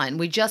bottom line.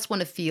 We just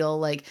want to feel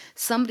like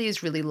somebody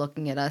is really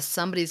looking at us,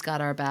 somebody's got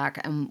our back,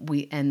 and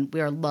we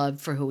are loved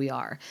for who we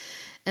are.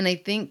 And I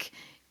think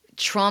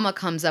trauma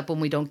comes up when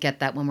we don't get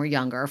that when we're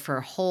younger for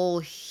a whole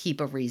heap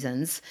of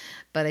reasons.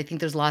 But I think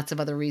there's lots of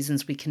other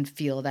reasons we can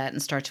feel that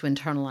and start to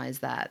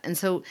internalize that. And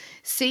so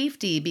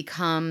safety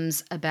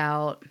becomes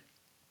about,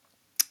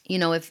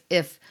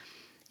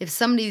 if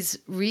somebody's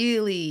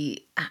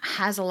really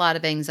has a lot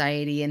of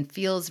anxiety and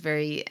feels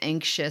very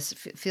anxious,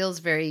 feels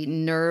very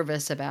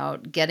nervous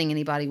about getting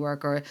anybody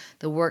work, or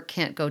the work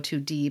can't go too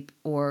deep,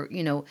 or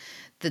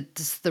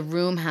the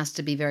room has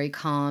to be very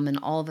calm and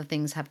all the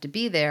things have to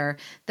be there,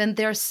 then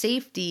their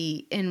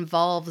safety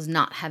involves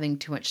not having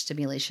too much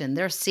stimulation.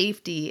 Their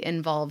safety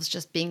involves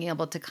just being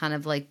able to kind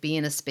of like be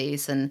in a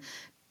space and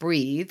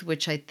breathe,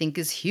 which I think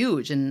is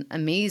huge and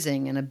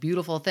amazing and a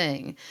beautiful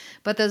thing.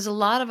 But there's a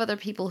lot of other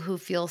people who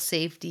feel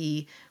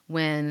safety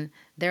when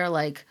they're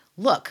like,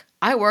 look,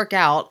 I work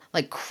out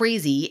like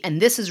crazy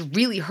and this is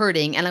really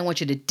hurting and I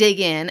want you to dig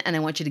in and I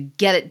want you to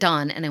get it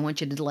done and I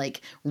want you to like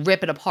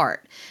rip it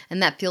apart.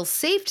 And that feels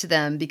safe to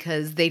them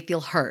because they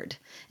feel heard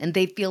and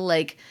they feel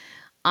like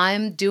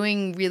I'm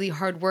doing really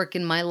hard work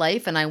in my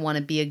life and I want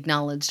to be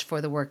acknowledged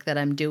for the work that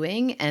I'm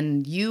doing.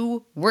 And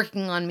you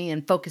working on me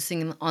and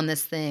focusing on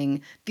this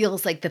thing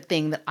feels like the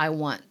thing that I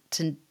want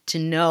to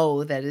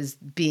know that is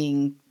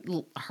being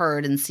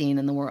heard and seen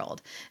in the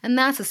world. And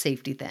that's a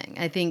safety thing.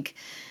 I think,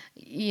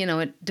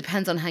 it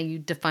depends on how you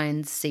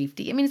define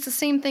safety. I mean, it's the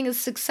same thing as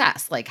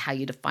success, like how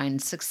you define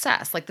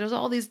success. Like there's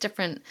all these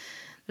different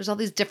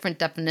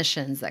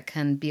definitions that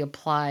can be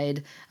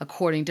applied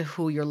according to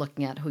who you're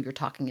looking at, who you're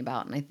talking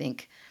about. And I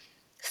think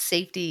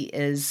safety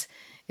is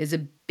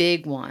a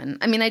big one.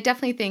 I mean, I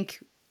definitely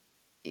think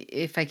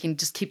if I can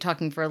just keep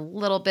talking for a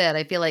little bit,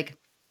 I feel like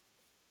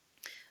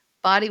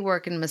body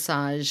work and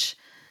massage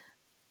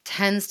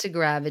tends to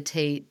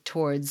gravitate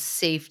towards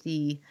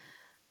safety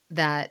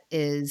that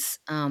is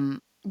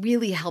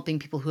really helping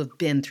people who have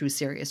been through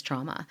serious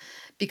trauma,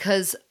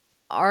 because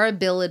our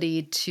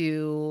ability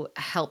to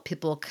help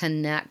people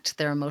connect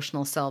their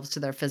emotional selves to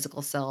their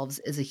physical selves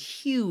is a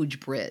huge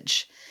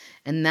bridge,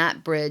 and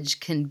that bridge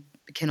can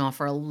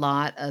offer a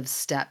lot of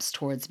steps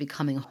towards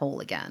becoming whole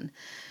again.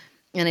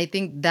 And I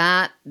think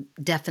that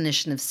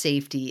definition of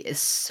safety is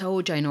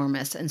so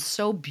ginormous and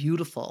so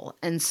beautiful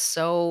and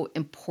so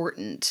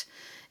important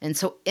and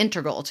so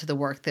integral to the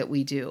work that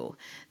we do,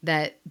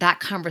 that that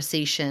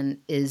conversation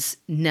is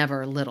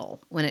never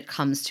little when it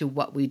comes to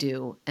what we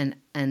do and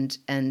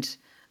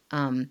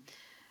um,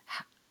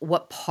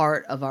 what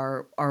part of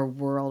our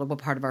world or what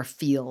part of our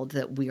field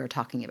that we are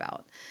talking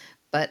about.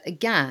 But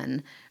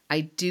again,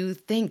 I do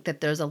think that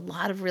there's a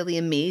lot of really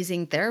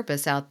amazing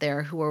therapists out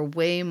there who are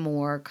way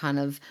more kind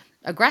of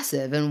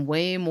aggressive and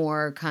way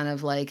more kind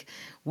of like,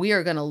 we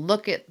are going to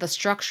look at the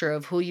structure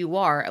of who you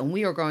are and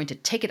we are going to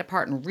take it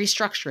apart and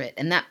restructure it.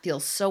 And that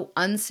feels so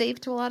unsafe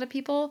to a lot of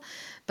people.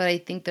 But I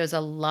think there's a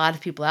lot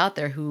of people out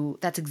there who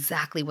that's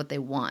exactly what they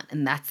want.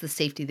 And that's the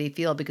safety they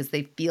feel because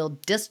they feel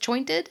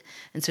disjointed.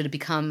 And so to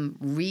become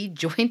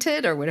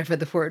rejointed or whatever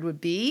the word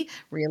would be,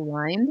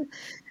 realigned,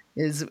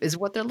 is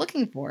what they're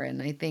looking for,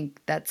 and I think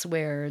that's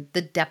where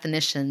the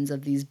definitions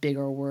of these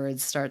bigger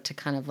words start to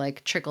kind of,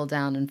 like, trickle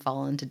down and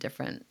fall into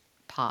different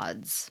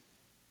pods.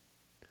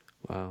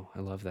 Wow, I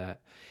love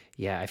that.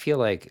 Yeah, I feel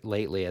like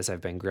lately, as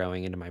I've been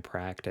growing into my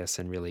practice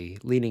and really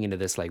leaning into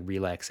this like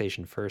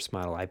relaxation first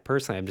model, I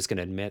personally, I'm just going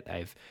to admit,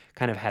 I've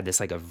kind of had this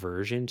like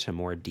aversion to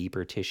more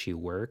deeper tissue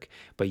work.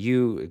 But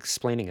you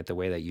explaining it the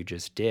way that you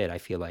just did, I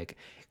feel like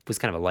it was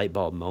kind of a light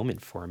bulb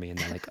moment for me. And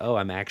then, like, oh,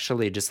 I'm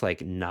actually just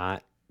like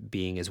not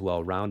being as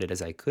well rounded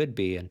as I could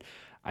be. And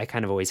I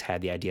kind of always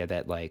had the idea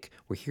that like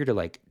we're here to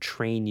like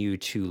train you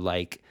to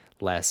like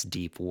less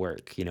deep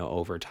work,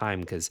 over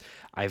time. Because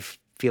I've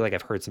feel like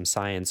I've heard some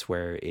science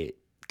where it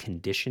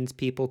conditions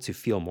people to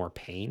feel more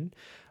pain.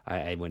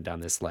 I went down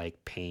this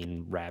like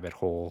pain rabbit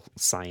hole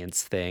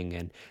science thing,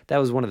 and that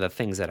was one of the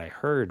things that I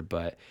heard.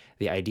 But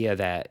the idea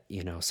that,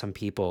 some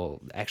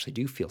people actually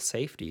do feel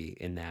safety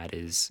in that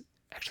is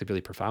actually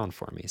really profound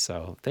for me.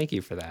 So thank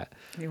you for that.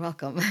 You're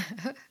welcome.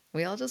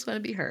 We all just wanna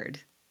be heard.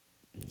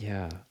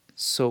 Yeah.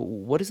 So,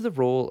 what is the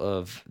role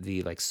of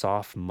the like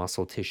soft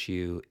muscle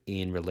tissue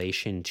in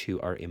relation to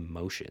our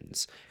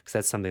emotions? Because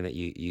that's something that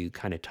you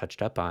kind of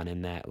touched up on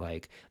in that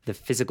like the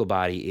physical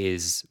body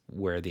is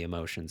where the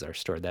emotions are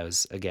stored. That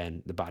was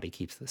again, the body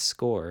keeps the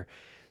score.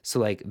 So,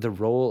 like the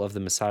role of the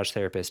massage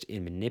therapist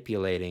in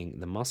manipulating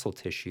the muscle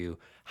tissue,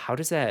 how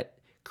does that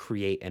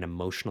create an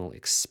emotional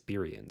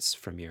experience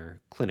from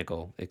your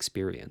clinical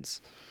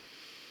experience?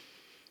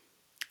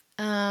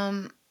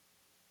 Um,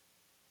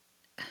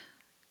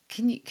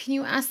 Can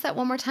you ask that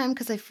one more time?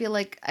 Because I feel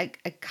like I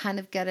kind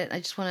of get it. I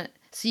just want to.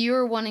 So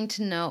you're wanting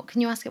to know.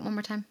 Can you ask it one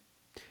more time?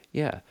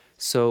 Yeah.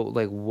 So,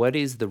 like, what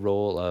is the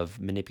role of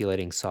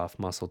manipulating soft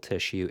muscle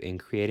tissue in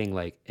creating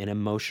like an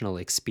emotional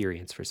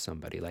experience for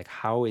somebody? Like,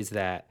 how is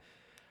that?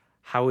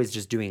 How is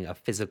just doing a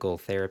physical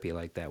therapy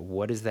like that?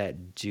 What does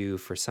that do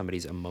for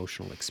somebody's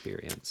emotional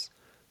experience?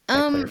 Does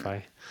that Um, clarify?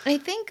 I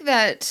think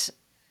that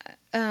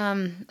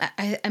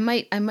I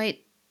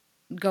might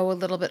go a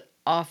little bit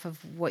off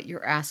of what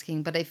you're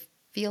asking, but I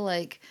feel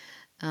like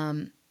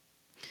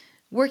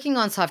working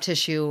on soft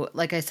tissue,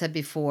 like I said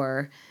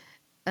before,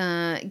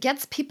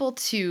 gets people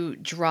to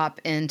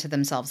drop into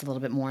themselves a little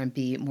bit more and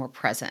be more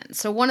present.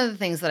 So one of the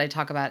things that I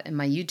talk about in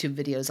my YouTube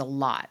videos a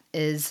lot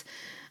is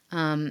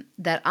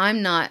that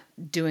I'm not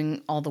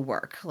doing all the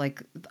work.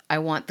 Like I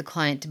want the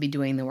client to be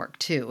doing the work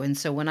too. And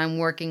so when I'm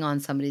working on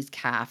somebody's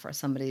calf or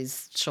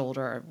somebody's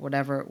shoulder or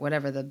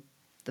whatever the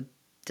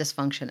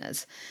dysfunction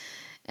is,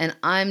 and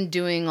I'm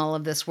doing all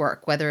of this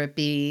work, whether it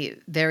be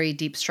very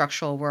deep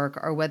structural work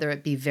or whether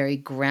it be very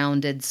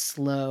grounded,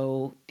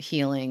 slow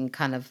healing,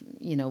 kind of,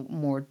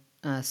 more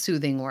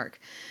soothing work.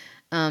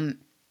 Um,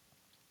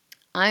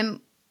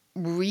 I'm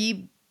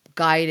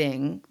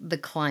re-guiding the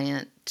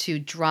client to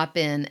drop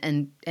in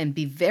and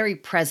be very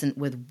present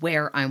with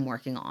where I'm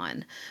working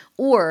on.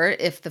 Or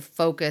if the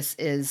focus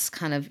is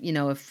kind of,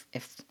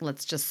 if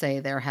let's just say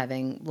they're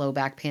having low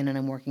back pain and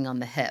I'm working on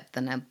the hip,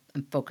 then I'm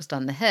focused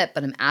on the hip,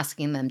 but I'm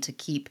asking them to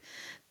keep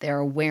their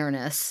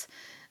awareness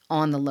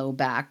on the low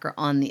back or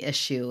on the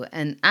issue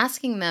and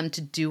asking them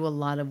to do a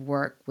lot of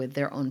work with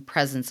their own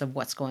presence of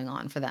what's going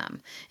on for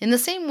them. In the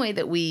same way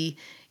that we,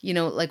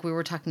 like we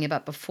were talking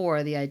about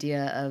before, the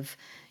idea of,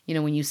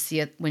 when you see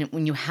it,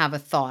 when you have a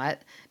thought,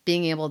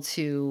 being able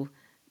to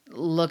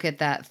look at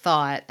that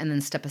thought and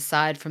then step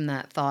aside from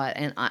that thought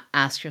and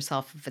ask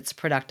yourself if it's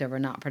productive or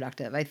not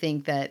productive. I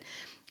think that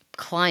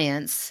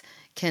clients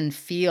can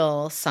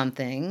feel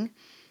something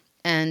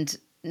and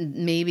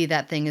maybe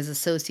that thing is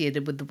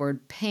associated with the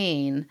word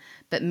pain,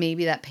 but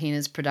maybe that pain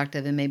is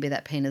productive and maybe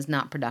that pain is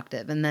not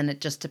productive. And then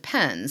it just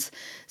depends.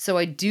 So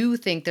I do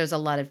think there's a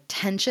lot of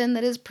tension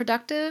that is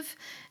productive.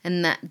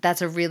 And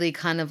that's a really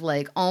kind of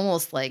like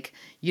almost like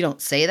you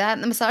don't say that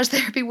in the massage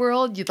therapy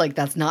world. You'd like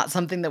that's not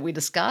something that we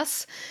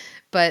discuss.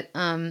 But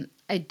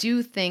I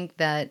do think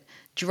that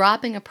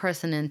dropping a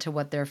person into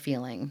what they're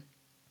feeling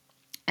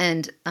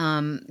and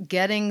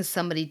getting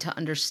somebody to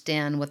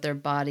understand what their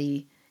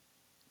body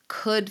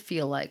could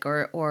feel like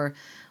or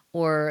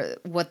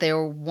what they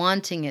were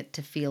wanting it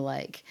to feel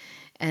like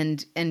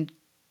and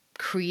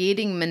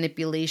creating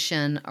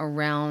manipulation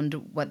around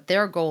what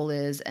their goal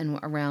is and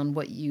around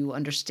what you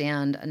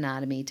understand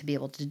anatomy to be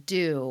able to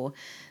do,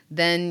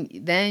 then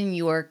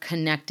you are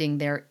connecting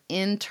their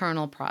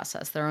internal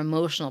process, their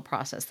emotional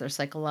process, their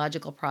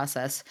psychological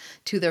process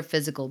to their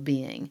physical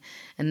being.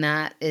 And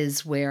that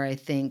is where I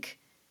think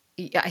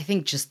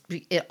just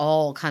it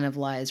all kind of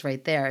lies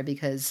right there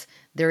because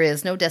there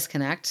is no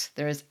disconnect.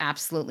 There is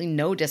absolutely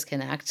no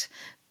disconnect,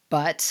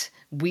 but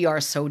we are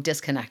so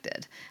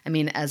disconnected. I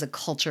mean, as a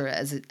culture,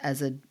 as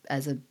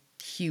a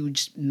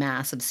huge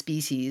mass of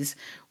species,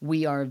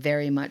 we are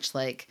very much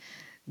like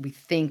we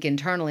think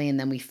internally and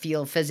then we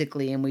feel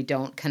physically and we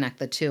don't connect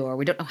the two or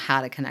we don't know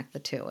how to connect the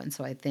two. And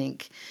so I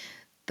think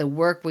the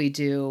work we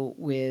do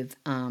with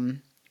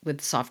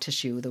soft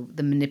tissue,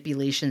 the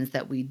manipulations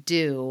that we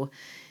do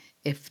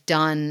if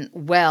done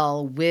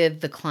well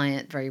with the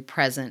client very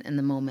present in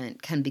the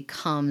moment, can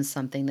become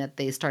something that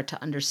they start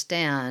to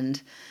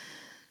understand.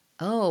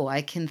 Oh,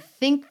 I can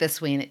think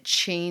this way and it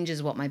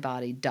changes what my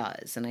body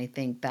does. And I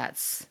think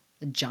that's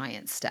a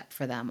giant step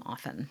for them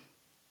often.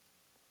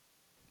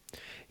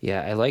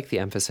 Yeah, I like the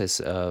emphasis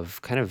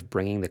of kind of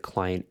bringing the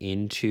client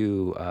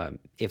into,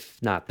 if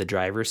not the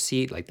driver's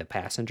seat, like the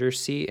passenger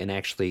seat, and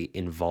actually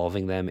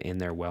involving them in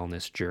their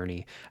wellness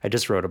journey. I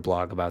just wrote a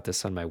blog about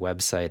this on my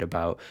website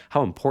about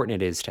how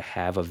important it is to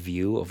have a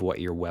view of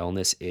what your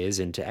wellness is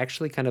and to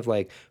actually kind of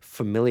like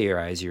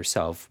familiarize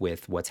yourself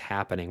with what's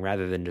happening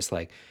rather than just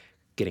like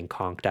getting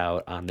conked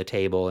out on the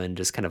table and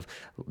just kind of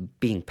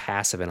being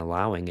passive and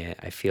allowing it.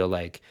 I feel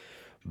like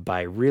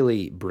by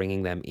really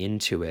bringing them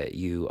into it,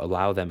 you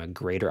allow them a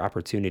greater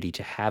opportunity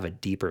to have a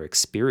deeper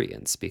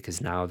experience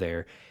because now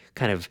they're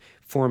kind of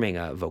forming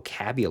a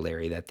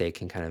vocabulary that they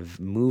can kind of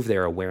move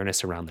their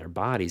awareness around their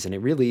bodies. And it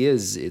really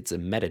is, it's a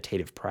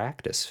meditative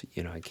practice,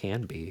 it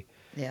can be.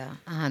 Yeah,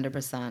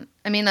 100%.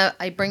 I mean,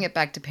 I bring it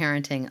back to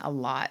parenting a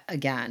lot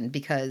again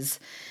because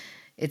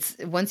it's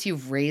once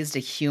you've raised a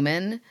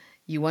human,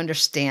 you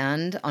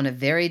understand on a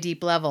very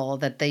deep level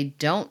that they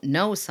don't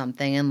know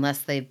something unless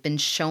they've been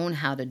shown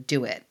how to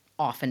do it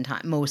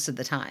oftentimes, most of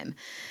the time.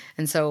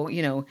 And so,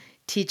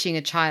 teaching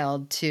a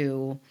child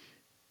to,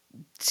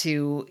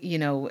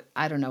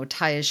 I don't know,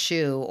 tie a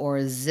shoe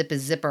or zip a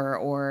zipper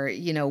or,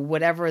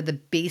 whatever the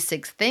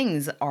basic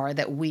things are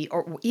that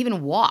or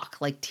even walk,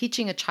 like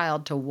teaching a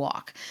child to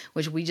walk,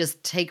 which we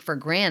just take for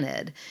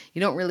granted.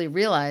 You don't really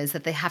realize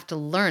that they have to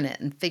learn it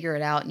and figure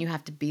it out and you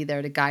have to be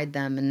there to guide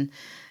them.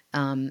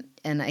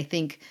 And I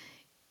think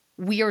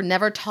we are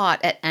never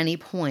taught at any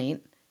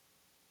point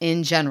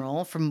in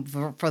general, for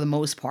the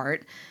most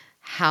part,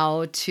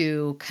 how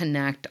to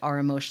connect our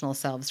emotional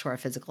selves to our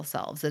physical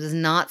selves. It is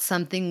not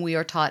something we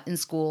are taught in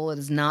school. It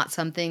is not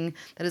something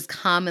that is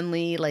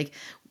commonly like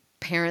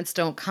parents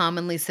don't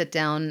commonly sit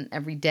down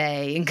every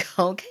day and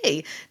go,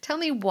 okay, tell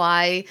me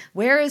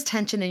where is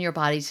tension in your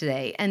body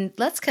today? And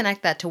let's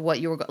connect that to what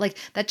you were like,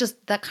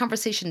 that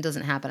conversation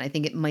doesn't happen. I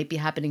think it might be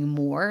happening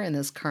more in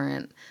this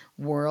current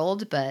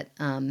world, but,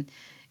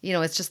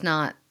 it's just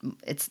not,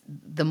 it's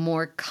the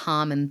more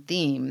common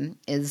theme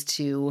is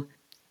to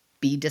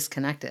be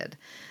disconnected.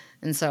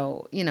 And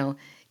so,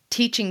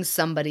 teaching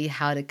somebody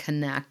how to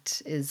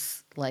connect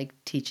is like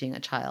teaching a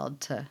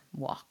child to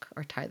walk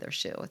or tie their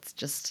shoe. It's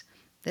just,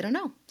 they don't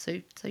know. So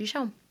you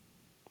show them.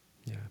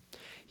 Yeah.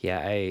 Yeah,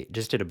 I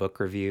just did a book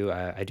review.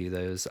 I do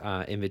those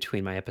in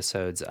between my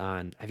episodes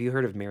on. Have you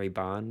heard of Mary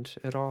Bond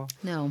at all?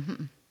 No.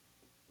 Mm-mm.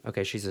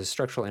 Okay, she's a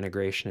structural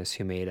integrationist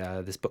who made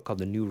this book called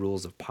The New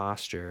Rules of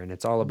Posture, and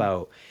it's all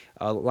about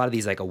a lot of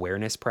these like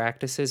awareness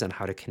practices on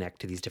how to connect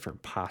to these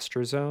different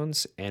posture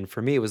zones. And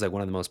for me, it was like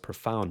one of the most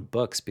profound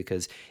books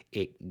because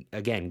it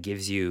again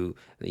gives you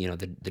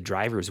the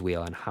driver's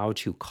wheel on how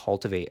to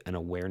cultivate an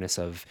awareness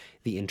of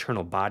the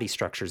internal body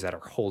structures that are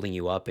holding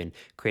you up and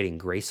creating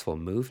graceful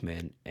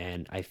movement.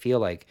 And I feel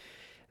like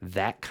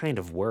that kind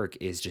of work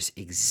is just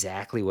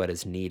exactly what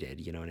is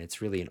needed, and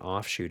it's really an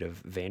offshoot of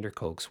van der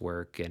Kolk's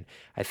work. And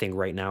I think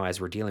right now,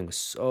 as we're dealing with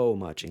so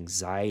much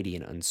anxiety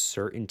and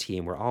uncertainty,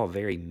 and we're all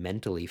very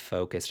mentally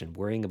focused and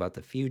worrying about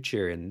the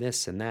future and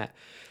this and that,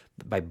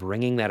 by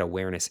bringing that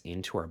awareness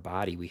into our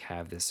body, we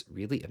have this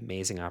really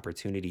amazing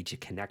opportunity to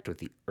connect with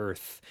the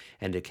earth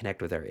and to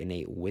connect with our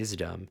innate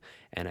wisdom.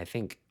 And I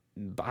think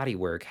body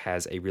work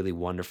has a really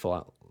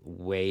wonderful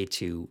way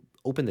to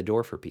open the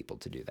door for people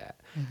to do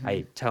that. Mm-hmm.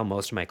 I tell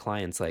most of my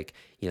clients, like,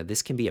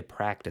 this can be a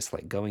practice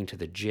like going to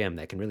the gym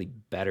that can really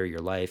better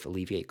your life,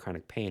 alleviate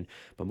chronic pain.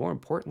 But more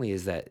importantly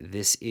is that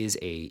this is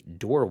a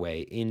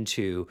doorway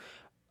into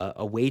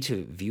a way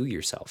to view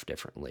yourself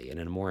differently and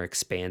in a more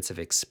expansive,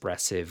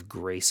 expressive,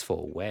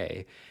 graceful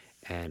way.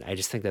 And I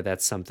just think that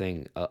that's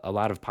something a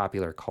lot of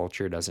popular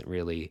culture doesn't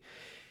really.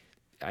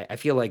 I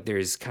feel like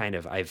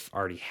I've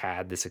already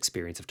had this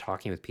experience of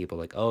talking with people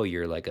like, oh,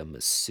 you're like a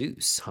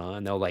masseuse, huh?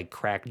 And they'll like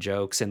crack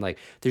jokes and like,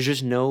 there's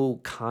just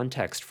no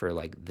context for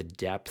like the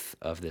depth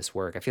of this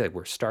work. I feel like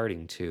we're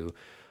starting to,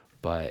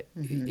 but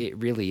Mm-hmm. it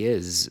really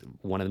is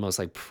one of the most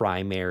like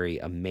primary,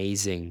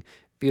 amazing,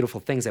 beautiful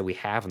things that we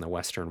have in the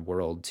Western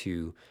world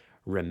to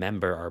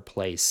remember our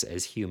place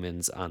as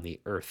humans on the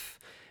earth,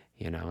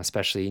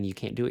 especially, and you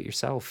can't do it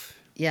yourself.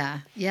 Yeah,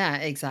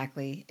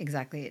 exactly.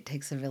 Exactly. It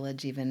takes a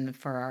village even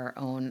for our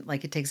own,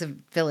 like it takes a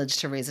village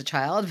to raise a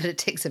child, but it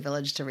takes a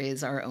village to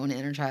raise our own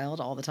inner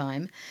child all the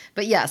time.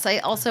 But yes, I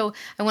want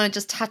to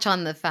just touch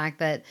on the fact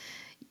that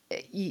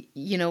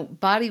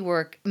body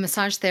work,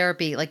 massage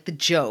therapy, like the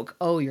joke,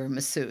 oh, you're a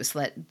masseuse.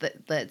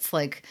 That's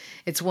like,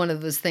 it's one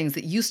of those things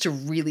that used to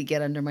really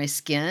get under my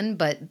skin,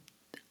 but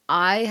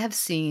I have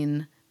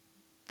seen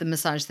the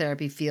massage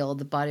therapy field,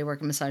 the body work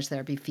and massage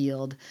therapy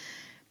field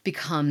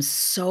become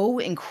so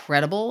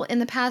incredible in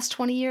the past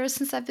 20 years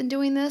since I've been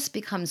doing this,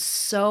 become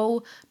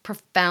so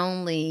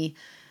profoundly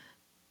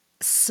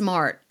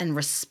smart and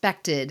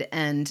respected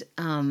and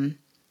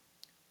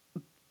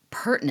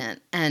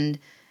pertinent. And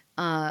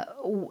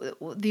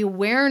the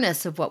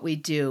awareness of what we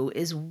do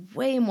is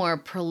way more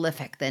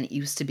prolific than it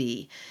used to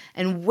be,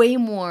 and way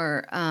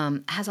more,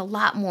 has a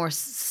lot more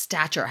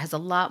stature, has a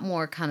lot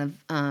more kind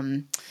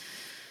of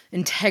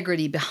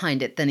integrity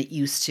behind it than it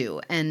used to.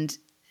 And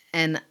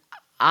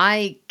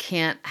I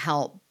can't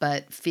help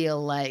but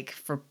feel like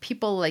for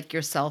people like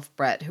yourself,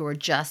 Brett, who are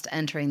just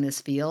entering this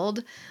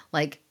field,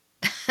 like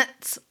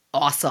that's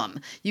awesome.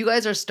 You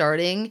guys are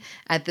starting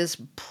at this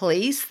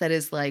place that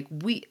is like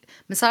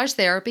massage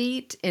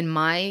therapy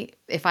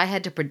if I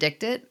had to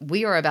predict it,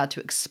 we are about to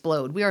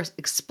explode. We are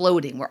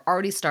exploding. We're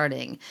already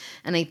starting.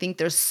 And I think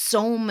there's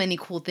so many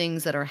cool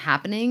things that are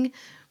happening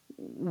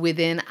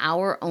within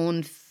our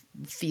own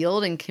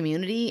field and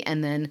community,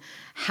 and then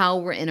how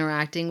we're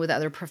interacting with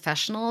other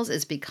professionals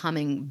is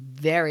becoming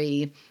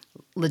very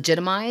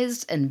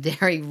legitimized and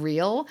very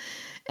real.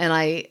 And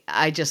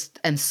I just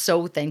am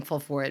so thankful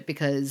for it,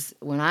 because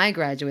when I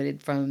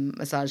graduated from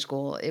massage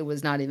school, it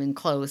was not even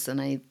close. And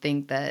I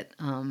think that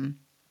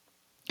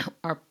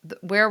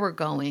where we're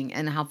going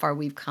and how far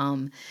we've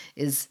come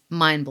is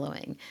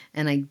mind-blowing.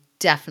 And I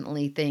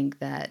definitely think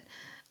that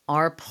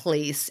our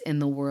place in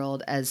the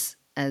world as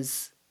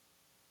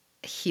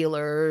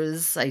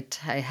healers, I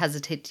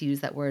hesitate to use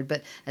that word,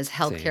 but as Same.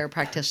 healthcare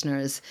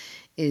practitioners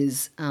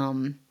is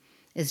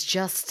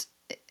just,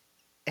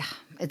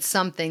 it's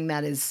something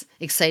that is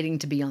exciting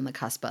to be on the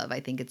cusp of.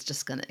 I think it's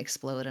just going to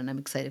explode, and I'm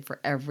excited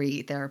for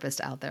every therapist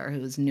out there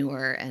who's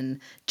newer and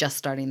just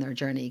starting their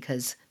journey,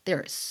 because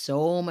there is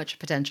so much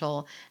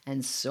potential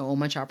and so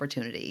much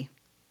opportunity.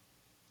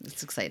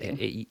 It's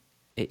exciting.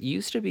 It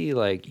used to be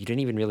like you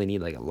didn't even really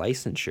need like a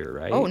licensure, Oh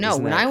right? no,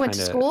 Isn't when that I went to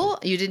kind of school,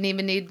 you didn't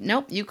even need,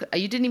 nope, you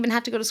didn't even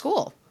have to go to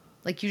school.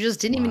 Like you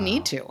just didn't even need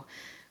wow? to.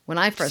 when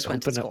I Just first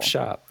went to open up school.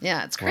 shop.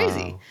 Yeah, it's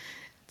crazy. Wow.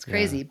 It's Yeah.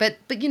 crazy. But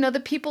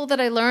the people that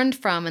I learned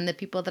from and the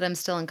people that I'm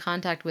still in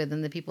contact with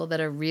and the people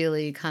that are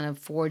really kind of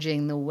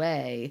forging the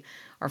way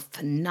are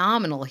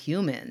phenomenal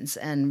humans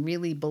and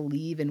really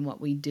believe in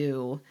what we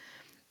do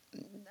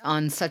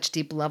on such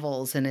deep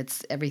levels. And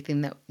it's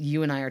everything that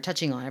you and I are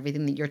touching on,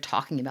 everything that you're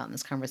talking about in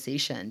this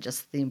conversation,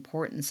 just the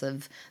importance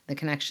of the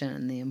connection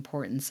and the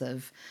importance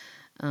of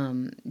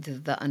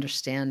the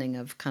understanding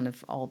of kind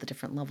of all the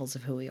different levels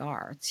of who we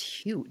are. It's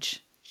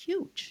huge,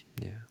 huge.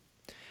 Yeah.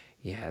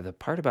 Yeah, the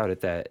part about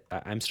it that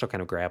I'm still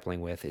kind of grappling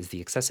with is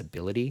the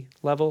accessibility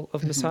level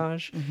of Hmm.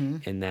 massage, Hmm.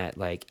 and that,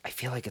 like, I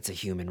feel like it's a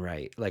human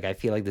right. Like, I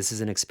feel like this is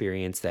an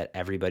experience that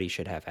everybody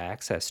should have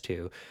access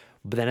to.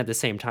 But then at the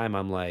same time,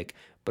 I'm like,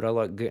 but I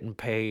like getting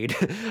paid.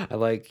 I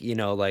like,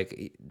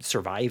 like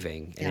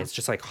surviving. And Yeah. it's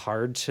just like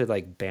hard to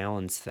like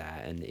balance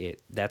that. And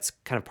that's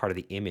kind of part of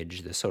the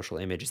image, the social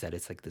image, is that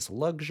it's like this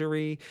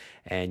luxury,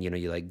 and you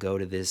like go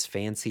to this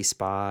fancy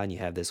spa and you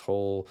have this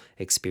whole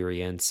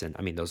experience. And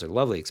I mean, those are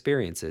lovely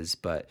experiences,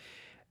 but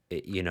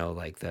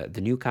like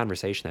the new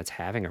conversation that's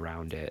having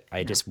around it, I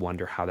Yeah. just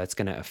wonder how that's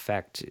going to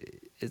affect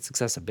its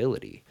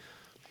accessibility.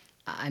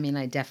 I mean,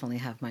 I definitely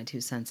have my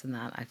 2 cents in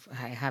that.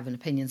 I have an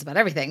opinions about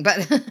everything,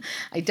 but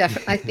I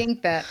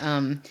think that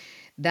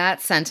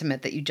that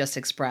sentiment that you just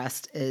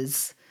expressed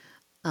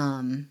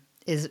um,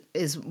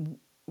 is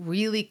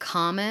really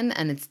common,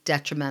 and it's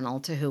detrimental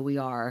to who we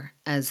are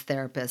as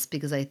therapists,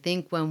 because I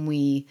think when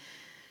we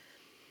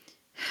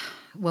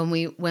when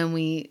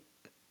we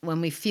when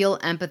we feel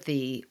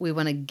empathy, we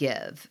want to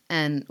give,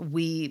 and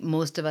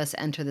most of us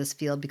enter this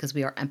field because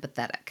we are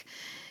empathetic.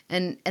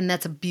 And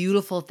that's a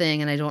beautiful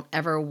thing, and I don't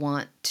ever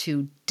want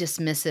to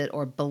dismiss it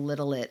or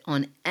belittle it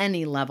on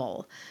any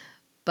level.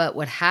 But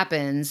what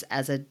happens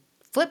as a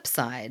flip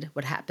side,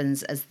 what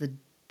happens as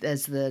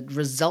the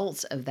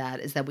result of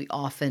that, is that we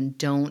often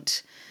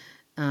don't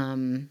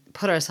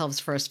put ourselves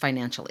first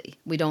financially.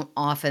 We don't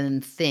often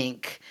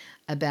think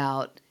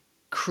about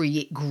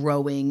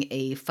growing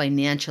a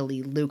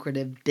financially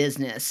lucrative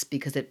business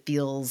because it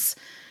feels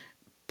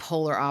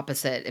polar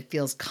opposite. It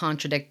feels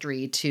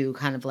contradictory to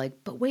kind of like,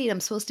 but wait, I'm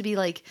supposed to be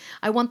like,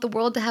 I want the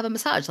world to have a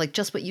massage, like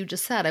just what you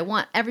just said. I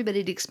want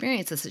everybody to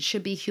experience this. It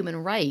should be human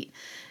right.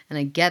 And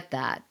I get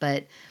that.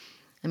 But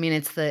I mean,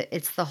 it's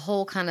the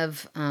whole kind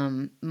of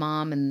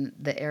mom and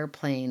the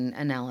airplane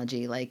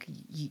analogy. Like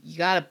you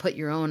got to put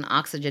your own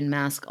oxygen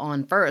mask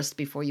on first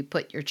before you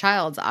put your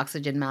child's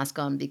oxygen mask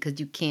on,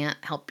 because you can't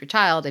help your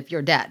child if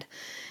you're dead.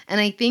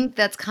 And I think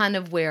that's kind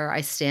of where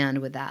I stand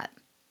with that.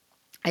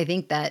 I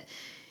think that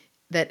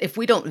if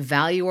we don't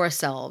value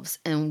ourselves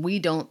and we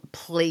don't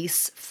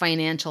place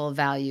financial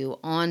value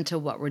onto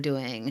what we're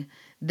doing,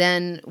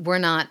 then we're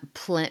not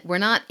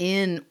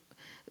in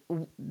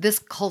this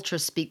culture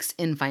speaks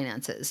in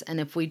finances, and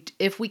if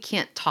we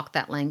can't talk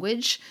that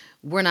language,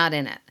 we're not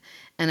in it.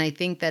 And I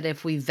think that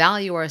if we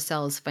value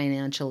ourselves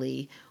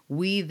financially,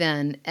 we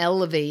then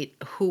elevate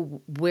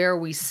where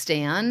we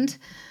stand.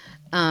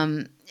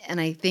 And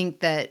I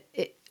think that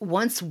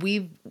once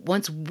we've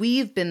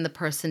been the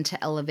person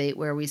to elevate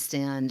where we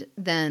stand,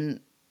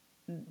 then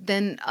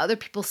other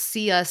people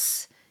see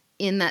us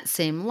in that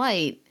same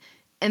light,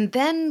 and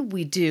then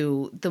we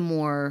do the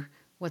more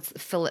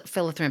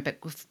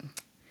philanthropic,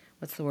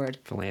 what's the word?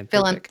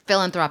 Philanthropic.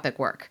 Philanthropic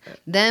work.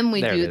 Then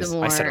we There it do the is.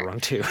 I said it more wrong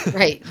too.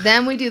 right.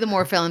 Then we do the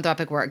more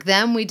philanthropic work.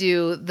 Then we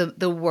do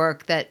the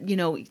work that,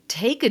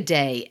 take a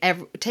day,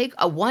 take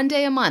a 1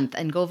 day a month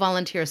and go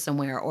volunteer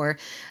somewhere, or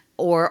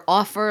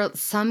offer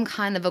some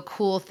kind of a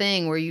cool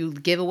thing where you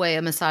give away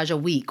a massage a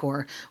week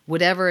or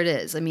whatever it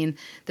is. I mean,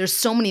 there's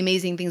so many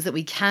amazing things that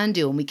we can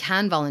do, and we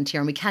can volunteer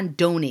and we can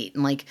donate.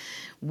 And like,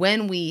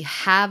 when we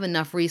have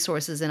enough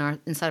resources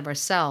inside of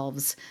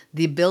ourselves,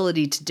 the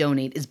ability to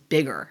donate is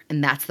bigger,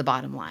 and that's the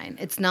bottom line.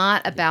 It's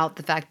not about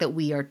the fact that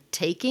we are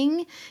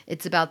taking,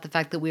 it's about the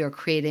fact that we are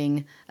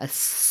creating a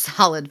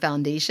solid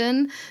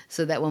foundation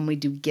so that when we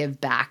do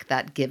give back,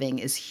 that giving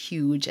is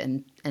huge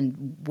and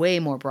way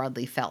more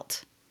broadly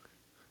felt.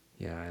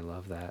 Yeah, I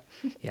love that.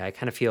 Yeah, I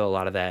kind of feel a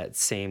lot of that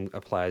same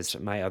applies to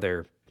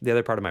the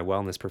other part of my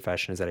wellness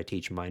profession is that I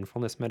teach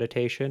mindfulness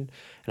meditation.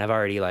 And I've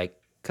already like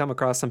come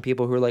across some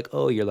people who are like,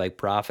 "Oh, you're like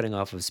profiting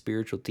off of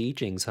spiritual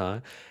teachings, huh?"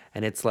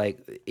 And it's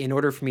like, in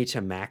order for me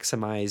to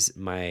maximize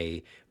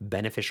my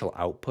beneficial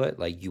output,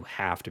 like, you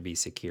have to be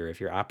secure. If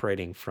you're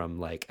operating from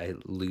like a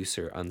loose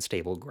or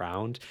unstable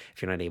ground,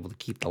 if you're not able to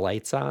keep the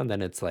lights on,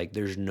 then it's like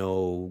there's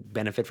no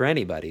benefit for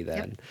anybody Yep.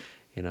 then.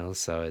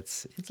 So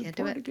it's Can't do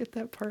important it. to get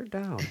that part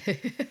down.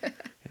 Yep.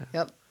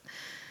 Yep,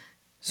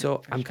 So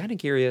for I'm sure. kind of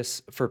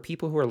curious, for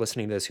people who are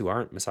listening to this who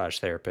aren't massage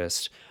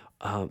therapists,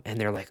 and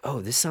they're like,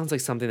 "Oh, this sounds like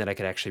something that I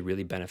could actually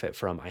really benefit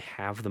from. I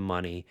have the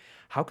money.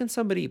 How can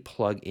somebody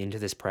plug into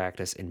this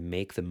practice and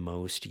make the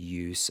most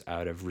use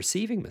out of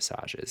receiving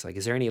massages? Like,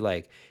 is there any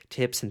like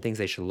tips and things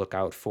they should look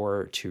out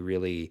for to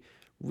really,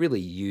 really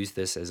use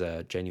this as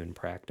a genuine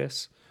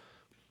practice?"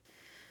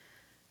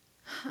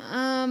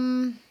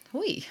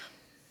 We.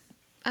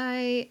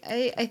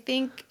 I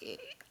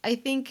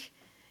think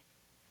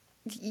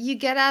you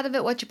get out of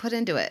it what you put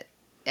into it.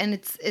 and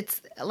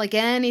it's like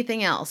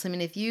anything else. I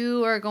mean, if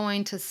you are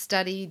going to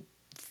study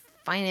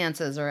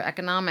finances or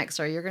economics,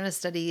 or you're going to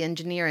study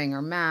engineering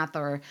or math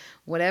or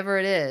whatever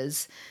it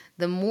is,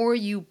 the more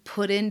you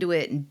put into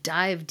it and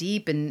dive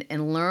deep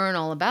and learn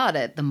all about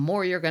it, the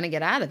more you're going to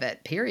get out of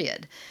it,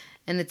 period.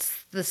 And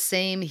it's the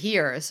same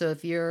here. So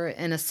if you're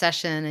in a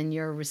session and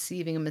you're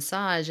receiving a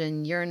massage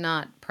and you're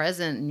not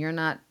present and you're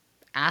not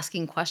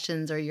asking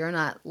questions or you're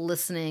not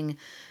listening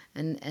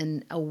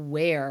and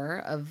aware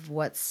of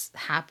what's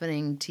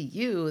happening to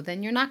you,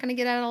 then you're not going to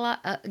get out a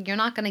lot. You're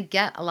not going to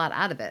get a lot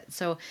out of it.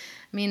 So,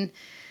 I mean,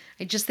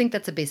 I just think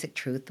that's a basic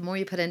truth. The more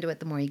you put into it,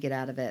 the more you get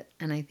out of it.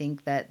 And I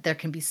think that there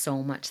can be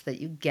so much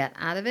that you get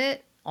out of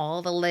it.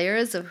 All the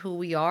layers of who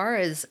we are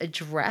is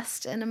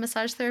addressed in a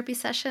massage therapy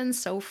session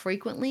so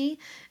frequently.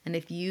 And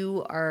if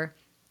you are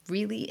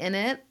really in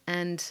it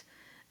and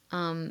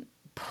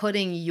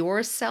putting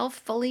yourself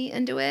fully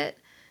into it,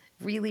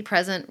 really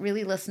present,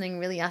 really listening,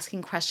 really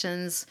asking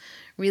questions,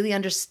 really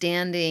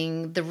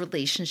understanding the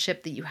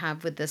relationship that you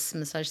have with this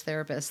massage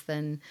therapist,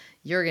 then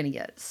you're going to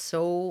get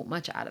so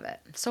much out of it.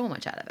 So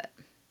much out of it.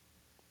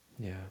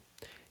 Yeah.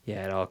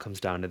 Yeah, it all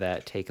comes down to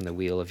that, taking the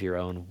wheel of your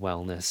own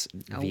wellness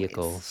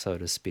vehicle, Always. so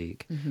to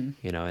speak.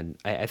 And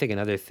I think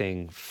another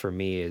thing for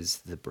me is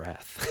the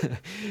breath.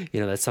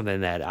 That's something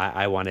that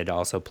I wanted to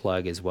also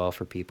plug as well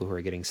for people who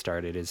are getting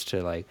started, is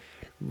to like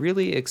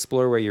really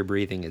explore where your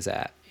breathing is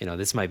at.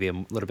 This might be a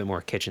little bit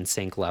more kitchen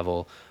sink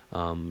level,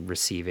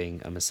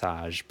 receiving a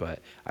massage, but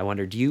I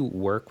wonder, do you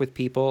work with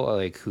people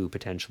like who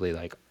potentially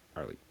like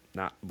are like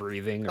not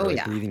breathing, or Oh, like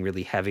yeah. breathing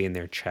really heavy in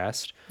their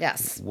chest?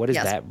 Yes. What is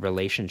Yes. that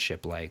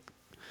relationship like?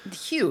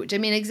 Huge. I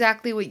mean,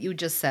 exactly what you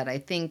just said. I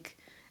think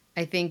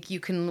you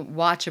can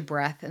watch a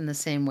breath in the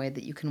same way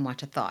that you can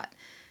watch a thought.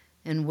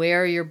 And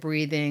where you're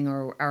breathing,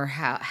 or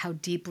how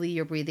deeply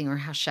you're breathing, or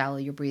how shallow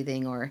you're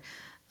breathing, or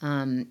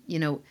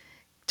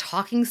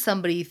talking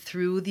somebody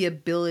through the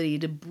ability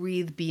to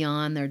breathe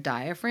beyond their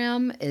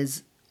diaphragm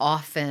is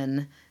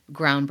often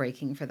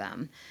groundbreaking for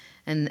them.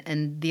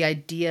 And the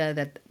idea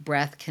that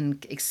breath can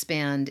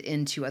expand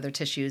into other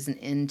tissues and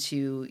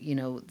into,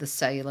 the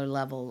cellular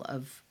level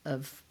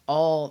of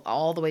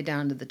all the way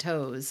down to the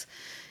toes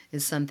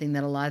is something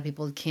that a lot of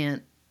people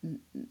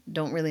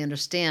don't really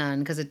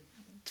understand, because it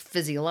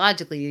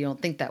physiologically you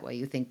don't think that way.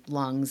 You think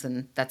lungs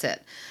and that's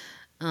it.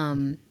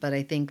 But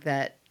I think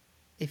that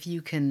if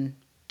you can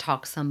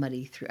talk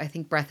somebody through, I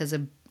think breath is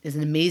an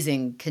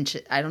amazing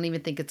kitchen. I don't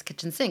even think it's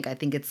kitchen sink. I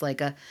think it's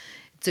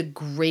it's a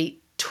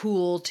great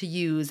tool to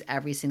use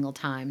every single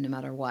time, no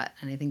matter what.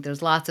 And I think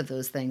there's lots of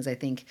those things. I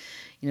think,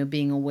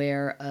 being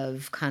aware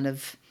of kind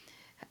of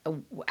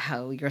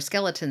how your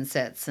skeleton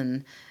sits,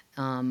 and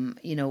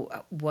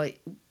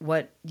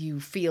what you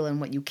feel and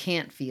what you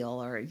can't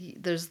feel, or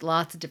there's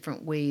lots of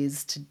different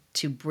ways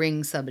to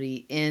bring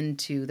somebody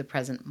into the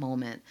present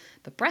moment.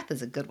 But breath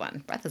is a good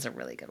one. Breath is a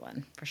really good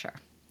one, for sure.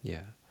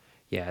 Yeah.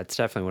 Yeah, it's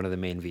definitely one of the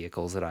main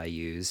vehicles that I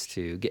use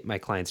to get my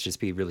clients just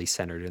be really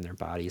centered in their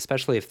body,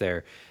 especially if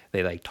they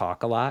like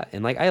talk a lot.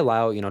 And like I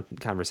allow,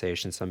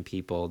 conversations, some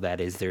people that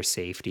is their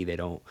safety.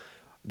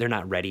 They're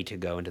not ready to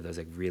go into those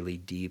like really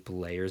deep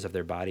layers of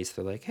their bodies.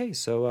 So they're like, hey,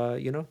 so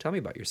tell me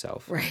about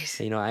yourself. Right.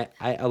 And, I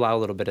allow a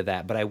little bit of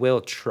that, but I will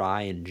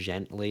try and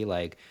gently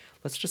like,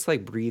 let's just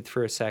like breathe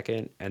for a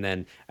second. And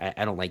then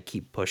I don't like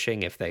keep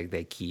pushing if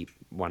they keep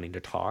wanting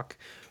to talk.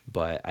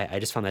 But I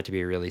just found that to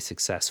be a really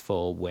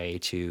successful way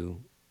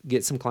to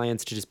get some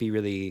clients to just be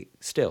really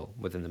still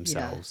within Yeah.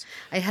 themselves.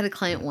 I had a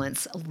client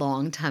once a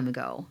long time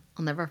ago.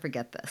 I'll never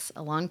forget this.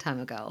 A long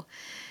time ago.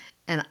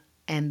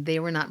 And they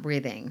were not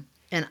breathing.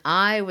 And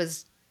I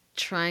was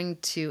trying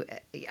to,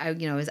 I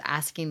was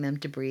asking them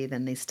to breathe,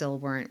 and they still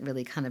weren't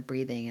really kind of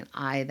breathing. And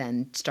I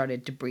then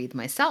started to breathe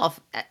myself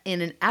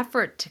in an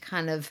effort to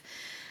kind of,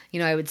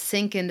 I would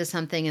sink into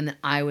something, and then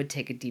I would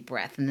take a deep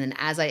breath. And then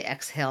as I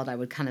exhaled, I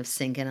would kind of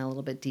sink in a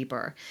little bit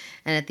deeper.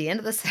 And at the end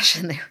of the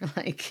session, they were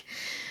like,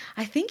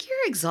 I think you're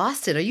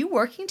exhausted. Are you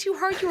working too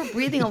hard? You were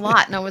breathing a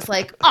lot. And I was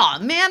like, oh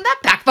man, that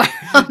backfired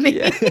on me.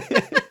 Yeah.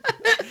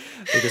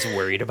 They're just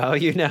worried about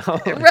you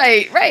now.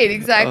 Right,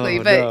 exactly.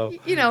 Oh,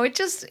 But, no. it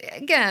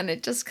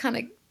just kind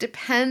of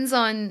depends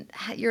on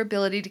your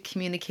ability to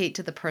communicate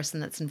to the person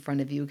that's in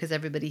front of you, because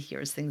everybody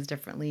hears things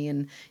differently,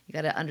 and you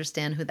got to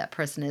understand who that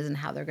person is and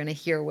how they're going to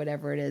hear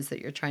whatever it is that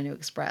you're trying to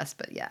express.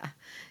 But yeah,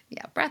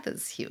 breath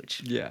is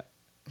huge. Yeah.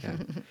 Yeah.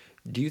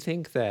 Do you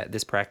think that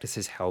this practice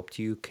has helped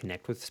you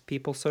connect with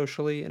people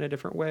socially in a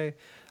different way?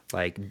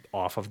 Like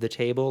off of the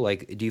table?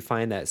 Like, do you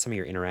find that some of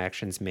your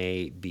interactions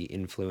may be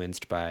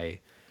influenced by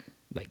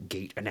like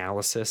gait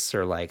analysis,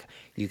 or like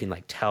you can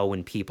like tell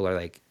when people are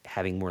like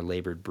having more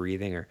labored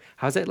breathing, or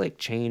how's that like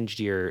changed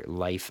your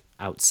life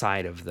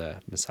outside of the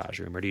massage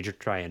room, or do you just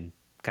try and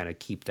kind of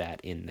keep that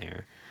in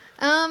there?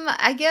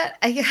 I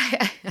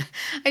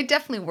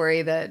definitely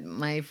worry that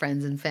my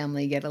friends and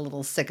family get a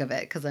little sick of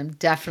it, because I'm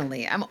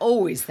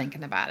always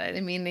thinking about it.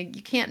 I mean,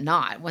 you can't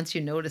not. Once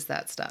you notice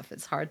that stuff,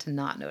 it's hard to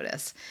not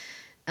notice.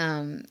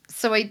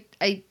 So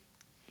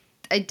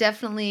I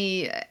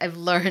definitely, I've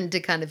learned to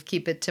kind of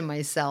keep it to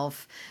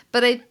myself,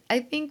 but I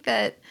think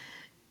that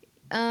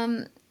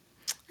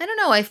I don't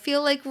know. I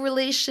feel like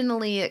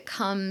relationally it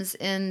comes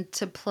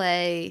into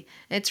play.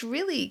 It's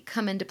really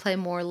come into play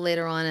more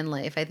later on in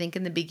life. I think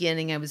in the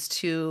beginning I was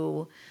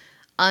too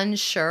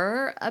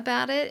unsure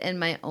about it in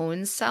my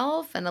own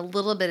self and a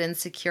little bit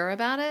insecure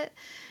about it.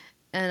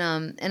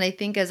 And I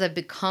think as I've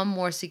become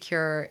more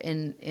secure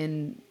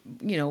in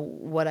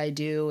what I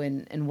do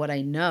and what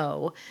I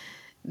know,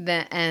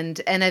 that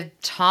and I've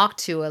talked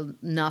to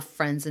enough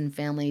friends and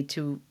family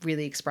to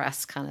really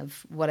express kind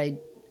of what I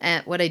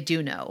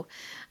do know.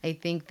 I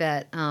think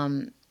that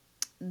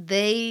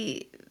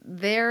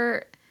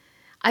they're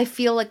I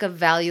feel like a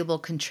valuable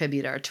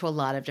contributor to a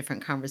lot of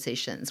different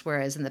conversations.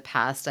 Whereas in the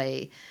past,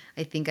 I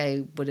think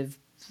I would have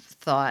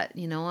thought,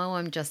 oh,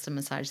 I'm just a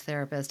massage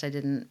therapist. I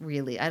don't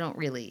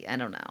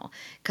know.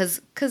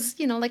 Because,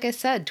 like I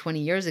said, 20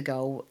 years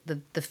ago,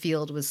 the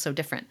field was so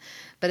different.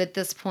 But at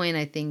this point,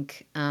 I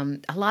think a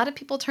lot of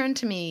people turn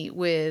to me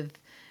with,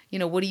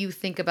 what do you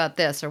think about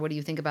this or what do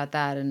you think about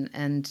that?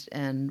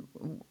 And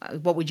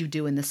what would you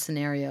do in this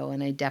scenario?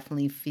 And I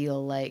definitely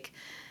feel like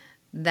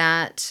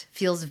that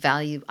feels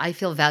value. I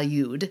feel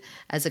valued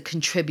as a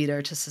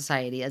contributor to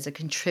society, as a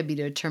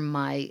contributor to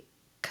my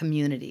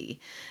community,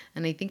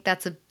 and I think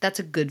that's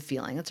a good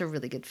feeling. That's a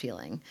really good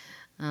feeling.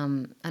 I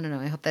don't know.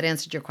 I hope that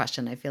answered your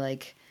question. I feel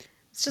like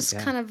it's just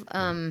Yeah. kind of.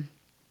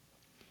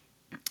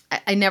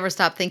 I never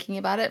stop thinking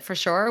about it for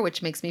sure,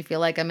 which makes me feel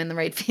like I'm in the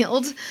right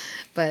field.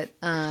 But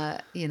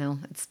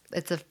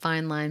it's a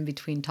fine line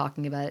between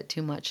talking about it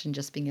too much and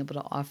just being able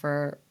to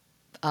offer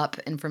up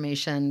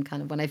information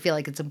kind of when I feel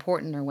like it's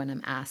important or when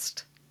I'm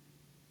asked.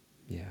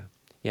 Yeah.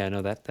 Yeah,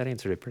 no, that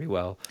answered it pretty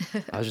well.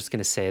 I was just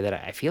gonna say that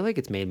I feel like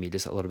it's made me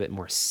just a little bit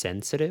more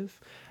sensitive.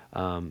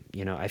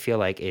 I feel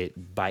like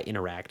by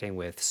interacting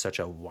with such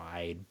a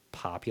wide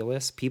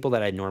populace, people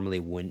that I normally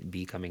wouldn't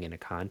be coming into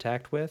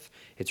contact with,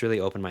 it's really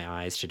opened my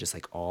eyes to just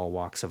like all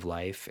walks of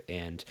life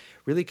and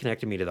really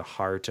connected me to the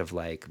heart of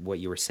like what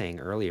you were saying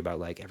earlier about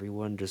like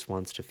everyone just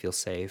wants to feel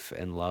safe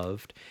and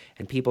loved.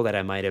 And people that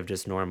I might have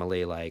just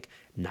normally like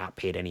not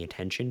paid any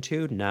attention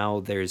to,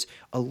 now there's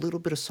a little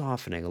bit of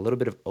softening, a little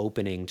bit of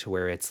opening to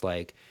where it's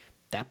like,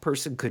 that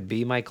person could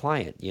be my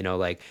client,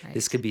 like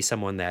this Right. could be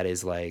someone that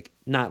is like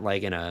not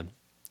like in a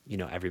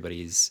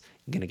everybody's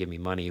gonna give me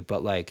money,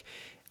 but like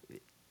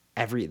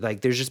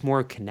there's just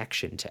more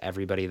connection to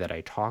everybody that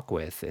I talk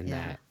with, and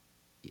Yeah. that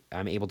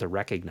I'm able to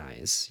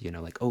recognize,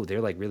 like, oh, they're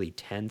like really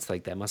tense,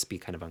 like that must be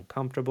kind of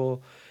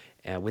uncomfortable,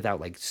 without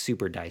like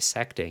super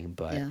dissecting,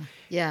 but Yeah.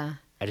 Yeah.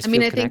 I I just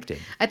mean, feel I think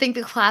connected. I think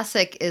the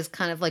classic is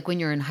kind of like when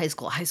you're in high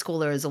school. High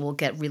schoolers will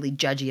get really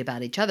judgy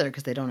about each other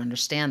because they don't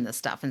understand this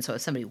stuff. And so if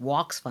somebody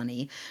walks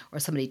funny or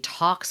somebody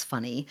talks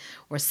funny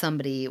or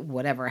somebody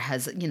whatever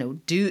has,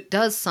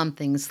 does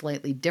something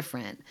slightly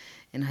different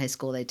in high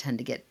school, they tend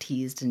to get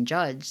teased and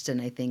judged.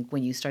 And I think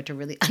when you start to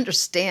really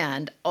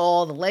understand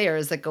all the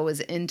layers that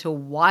goes into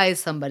why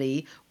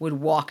somebody would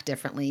walk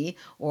differently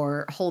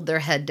or hold their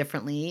head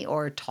differently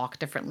or talk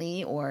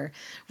differently or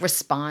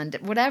respond,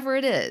 whatever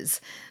it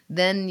is,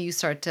 then you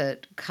start to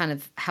kind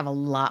of have a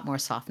lot more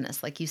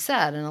softness, like you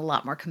said, and a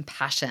lot more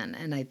compassion.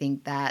 And I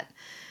think that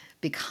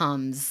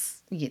becomes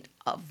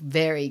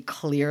very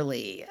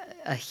clearly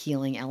a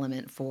healing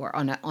element for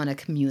on a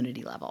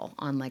community level,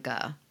 on like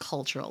a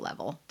cultural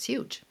level. It's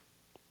huge.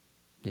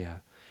 Yeah.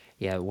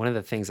 Yeah. One of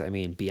the things, I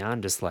mean,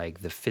 beyond just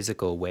like the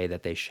physical way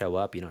that they show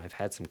up, I've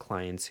had some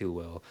clients who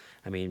will,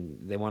 I mean,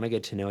 they want to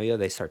get to know you.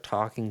 They start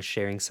talking,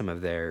 sharing some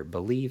of their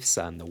beliefs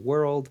on the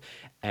world.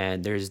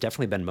 And there's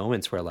definitely been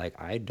moments where like,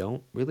 I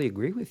don't really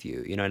agree with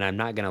you, and I'm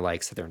not going to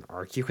like sit there and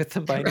argue with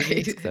them by any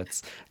means, 'cause Right.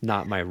 that's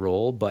not my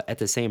role. But at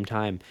the same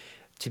time,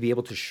 to be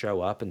able to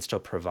show up and still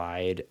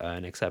provide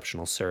an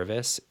exceptional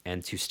service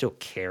and to still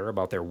care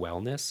about their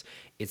wellness,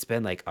 it's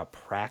been like a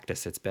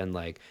practice. It's been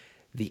like,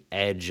 the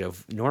edge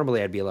of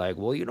normally I'd be like,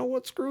 well, you know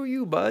what, screw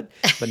you, bud.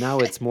 But now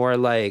it's more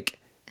like,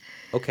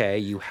 okay,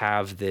 you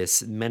have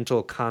this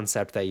mental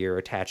concept that you're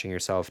attaching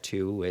yourself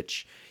to,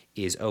 which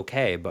is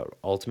okay, but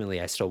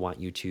ultimately I still want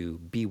you to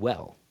be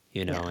well,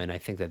 Yeah. and I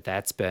think that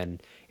it's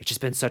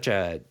just been such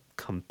a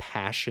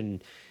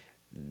compassion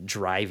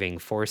driving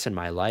force in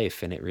my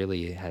life, and it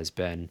really has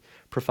been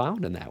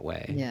profound in that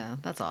way. Yeah.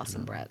 That's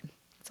awesome, Brett.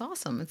 It's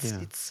awesome. It's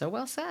Yeah, it's so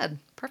well said.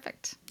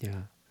 Perfect.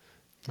 yeah,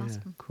 It's yeah,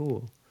 awesome.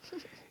 cool.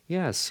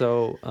 Yeah,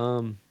 so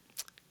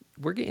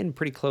we're getting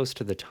pretty close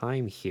to the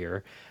time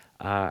here.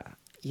 Uh,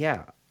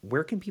 yeah,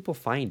 where can people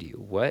find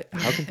you?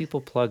 How can people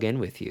plug in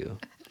with you?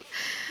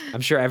 I'm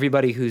sure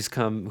everybody who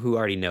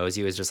already knows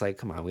you is just like,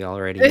 come on, we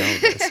already know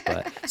this.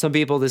 But some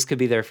people, this could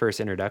be their first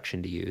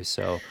introduction to you.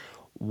 So,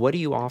 what do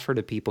you offer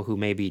to people who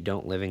maybe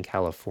don't live in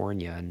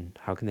California, and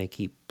how can they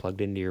keep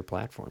plugged into your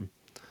platform?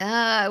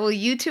 Well,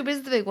 YouTube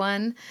is the big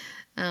one.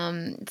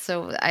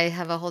 So I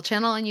have a whole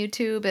channel on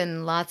YouTube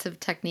and lots of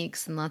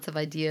techniques and lots of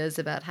ideas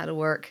about how to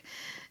work.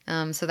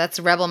 So that's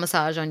Rebel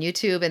Massage on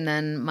YouTube. And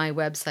then my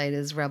website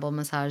is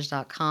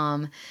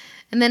rebelmassage.com.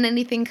 And then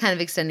anything kind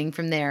of extending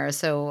from there.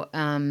 So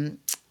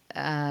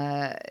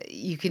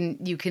you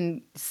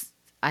can,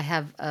 I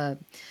have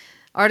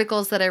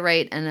articles that I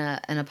write and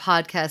a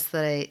podcast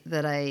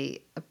that I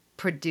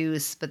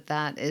produce, but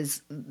that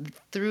is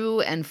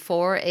through and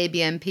for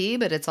ABMP,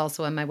 but it's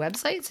also on my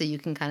website, so you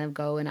can kind of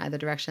go in either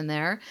direction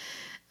there.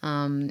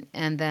 And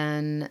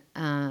then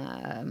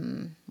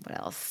what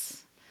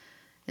else?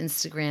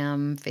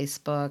 Instagram,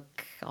 Facebook,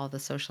 all the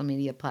social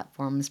media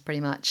platforms, pretty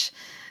much.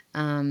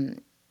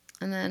 And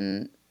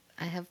then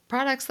I have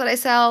products that I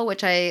sell,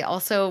 which I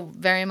also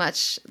very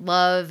much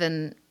love.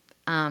 And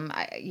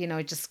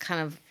just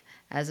kind of,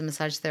 as a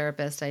massage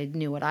therapist, I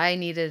knew what I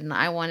needed and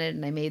I wanted,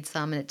 and I made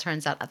some, and it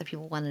turns out other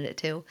people wanted it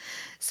too.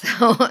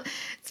 So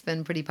it's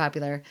been pretty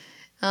popular.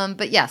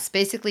 But yes,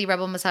 basically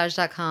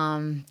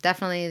rebelmassage.com,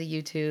 definitely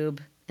the YouTube,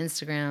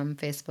 Instagram,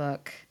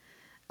 Facebook.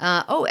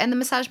 And the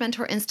Massage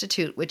Mentor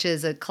Institute, which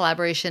is a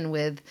collaboration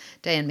with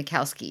Diane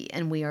Mikowski,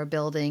 and we are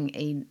building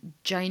a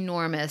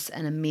ginormous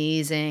and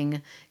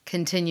amazing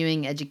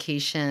continuing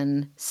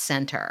education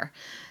center.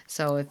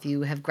 So if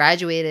you have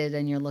graduated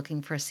and you're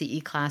looking for CE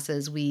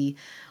classes, we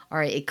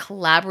are a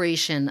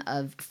collaboration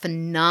of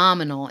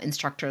phenomenal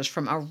instructors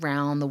from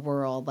around the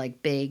world,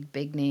 like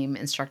big name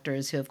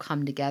instructors who have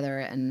come together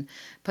and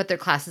put their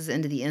classes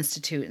into the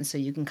Institute. And so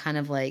you can kind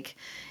of like,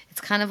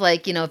 it's kind of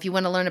like, if you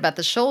want to learn about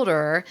the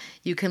shoulder,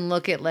 you can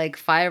look at like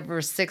 5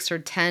 or 6 or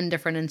 10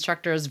 different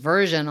instructors'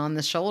 version on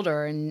the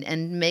shoulder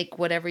and make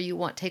whatever you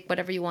want, take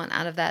whatever you want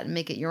out of that and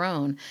make it your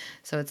own.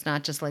 So it's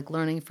not just like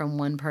learning from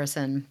one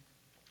person.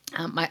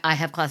 I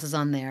have classes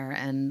on there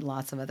and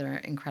lots of other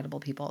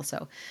incredible people.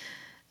 So,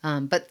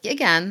 but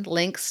again,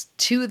 links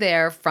to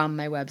there from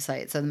my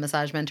website. So the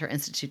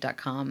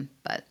massagementorinstitute.com,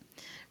 but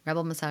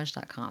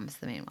rebelmassage.com is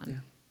the main one. Yeah.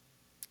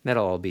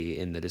 That'll all be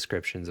in the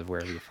descriptions of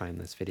wherever you find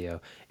this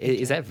video.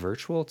 Is that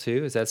virtual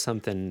too? Is that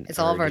something? It's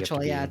all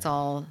virtual. Yeah, it's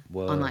all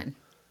online.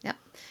 Yep.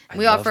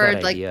 We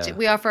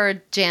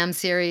offer jam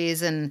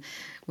series, and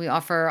we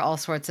offer all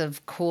sorts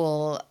of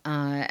cool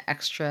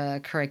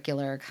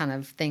extracurricular kind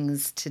of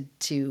things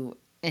to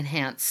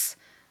enhance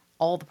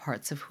all the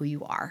parts of who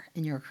you are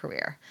in your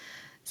career.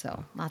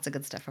 So lots of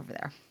good stuff over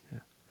there.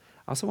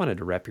 I also wanted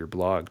to rep your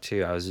blog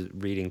too. I was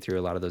reading through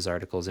a lot of those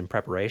articles in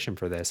preparation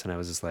for this, and I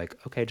was just like,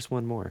 okay, just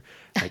one more.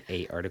 Like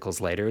 8 articles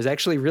later. It was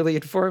actually really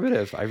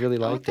informative. I really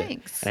liked it.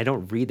 And I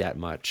don't read that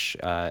much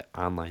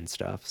online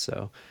stuff,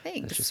 so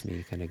that's just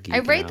me kind of geeking out. I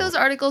write those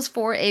articles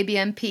for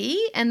ABMP,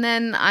 and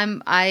then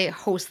I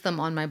host them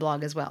on my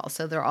blog as well.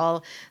 So they're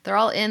all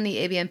in the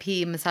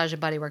ABMP Massage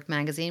and Bodywork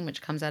magazine,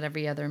 which comes out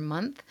every other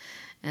month,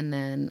 and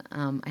then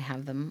I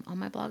have them on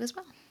my blog as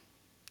well.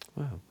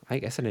 Wow, I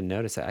guess I didn't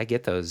notice that. I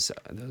get those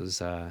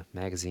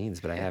magazines,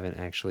 but I haven't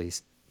actually,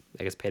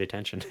 I guess, paid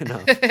attention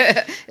enough.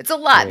 It's a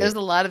lot. Great. There's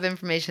a lot of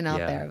information out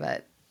there,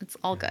 but it's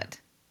all good.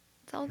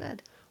 It's all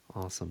good.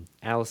 Awesome.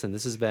 Allison,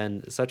 this has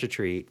been such a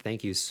treat.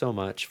 Thank you so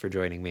much for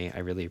joining me. I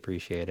really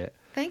appreciate it.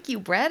 Thank you,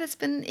 Brett. It's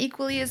been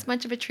equally as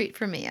much of a treat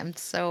for me.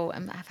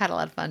 I've had a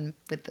lot of fun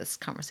with this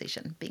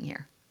conversation, being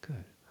here.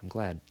 Good. I'm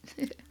glad.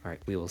 All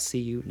right. We will see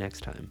you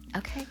next time.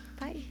 Okay.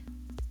 Bye.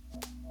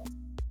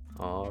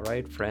 All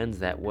right, friends,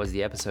 that was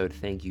the episode.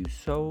 Thank you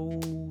so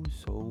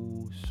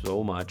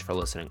much for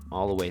listening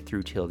all the way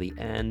through till the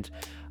end.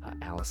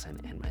 Allison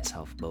and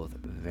myself both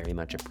very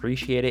much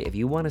appreciate it. If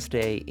you want to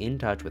stay in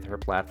touch with her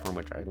platform,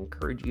 which I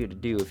encourage you to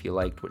do if you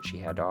liked what she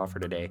had to offer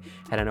today,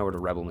 head on over to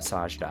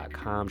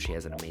rebelmassage.com. She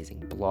has an amazing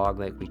blog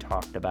like we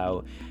talked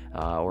about,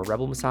 or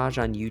Rebel Massage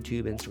on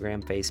YouTube,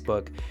 Instagram,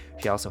 Facebook.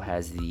 She also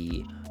has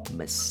the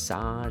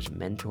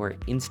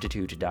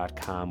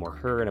massagementorinstitute.com, where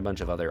her and a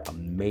bunch of other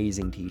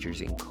amazing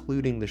teachers,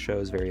 including the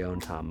show's very own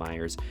Tom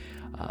Myers,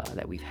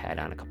 that we've had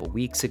on a couple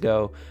weeks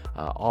ago,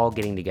 all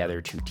getting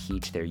together to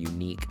teach their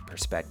unique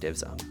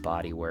perspectives on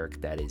body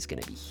work. That is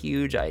going to be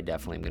huge. I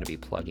definitely am going to be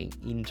plugging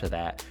into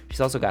that. She's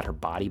also got her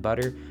body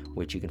butter,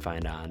 which you can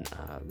find on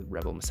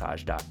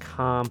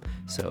rebelmassage.com.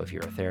 So if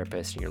you're a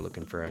therapist and you're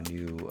looking for a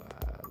new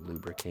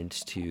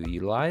lubricant to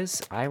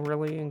utilize, I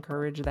really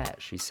encourage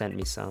that. She sent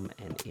me some,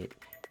 and it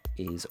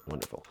is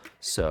wonderful.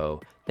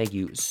 So thank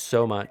you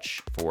so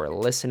much for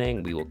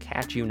listening. We will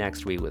catch you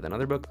next week with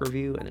another book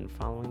review, and then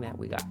following that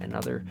we got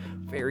another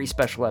very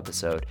special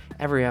episode.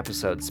 Every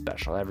episode's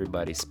special.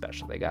 Everybody's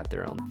special. They got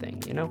their own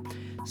thing,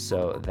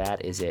 So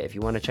that is it. If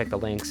you want to check the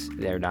links,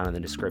 they're down in the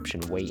description,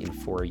 waiting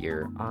for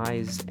your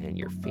eyes and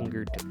your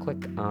finger to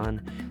click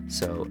on.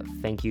 So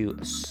thank you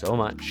so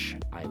much.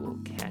 I will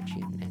catch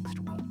you next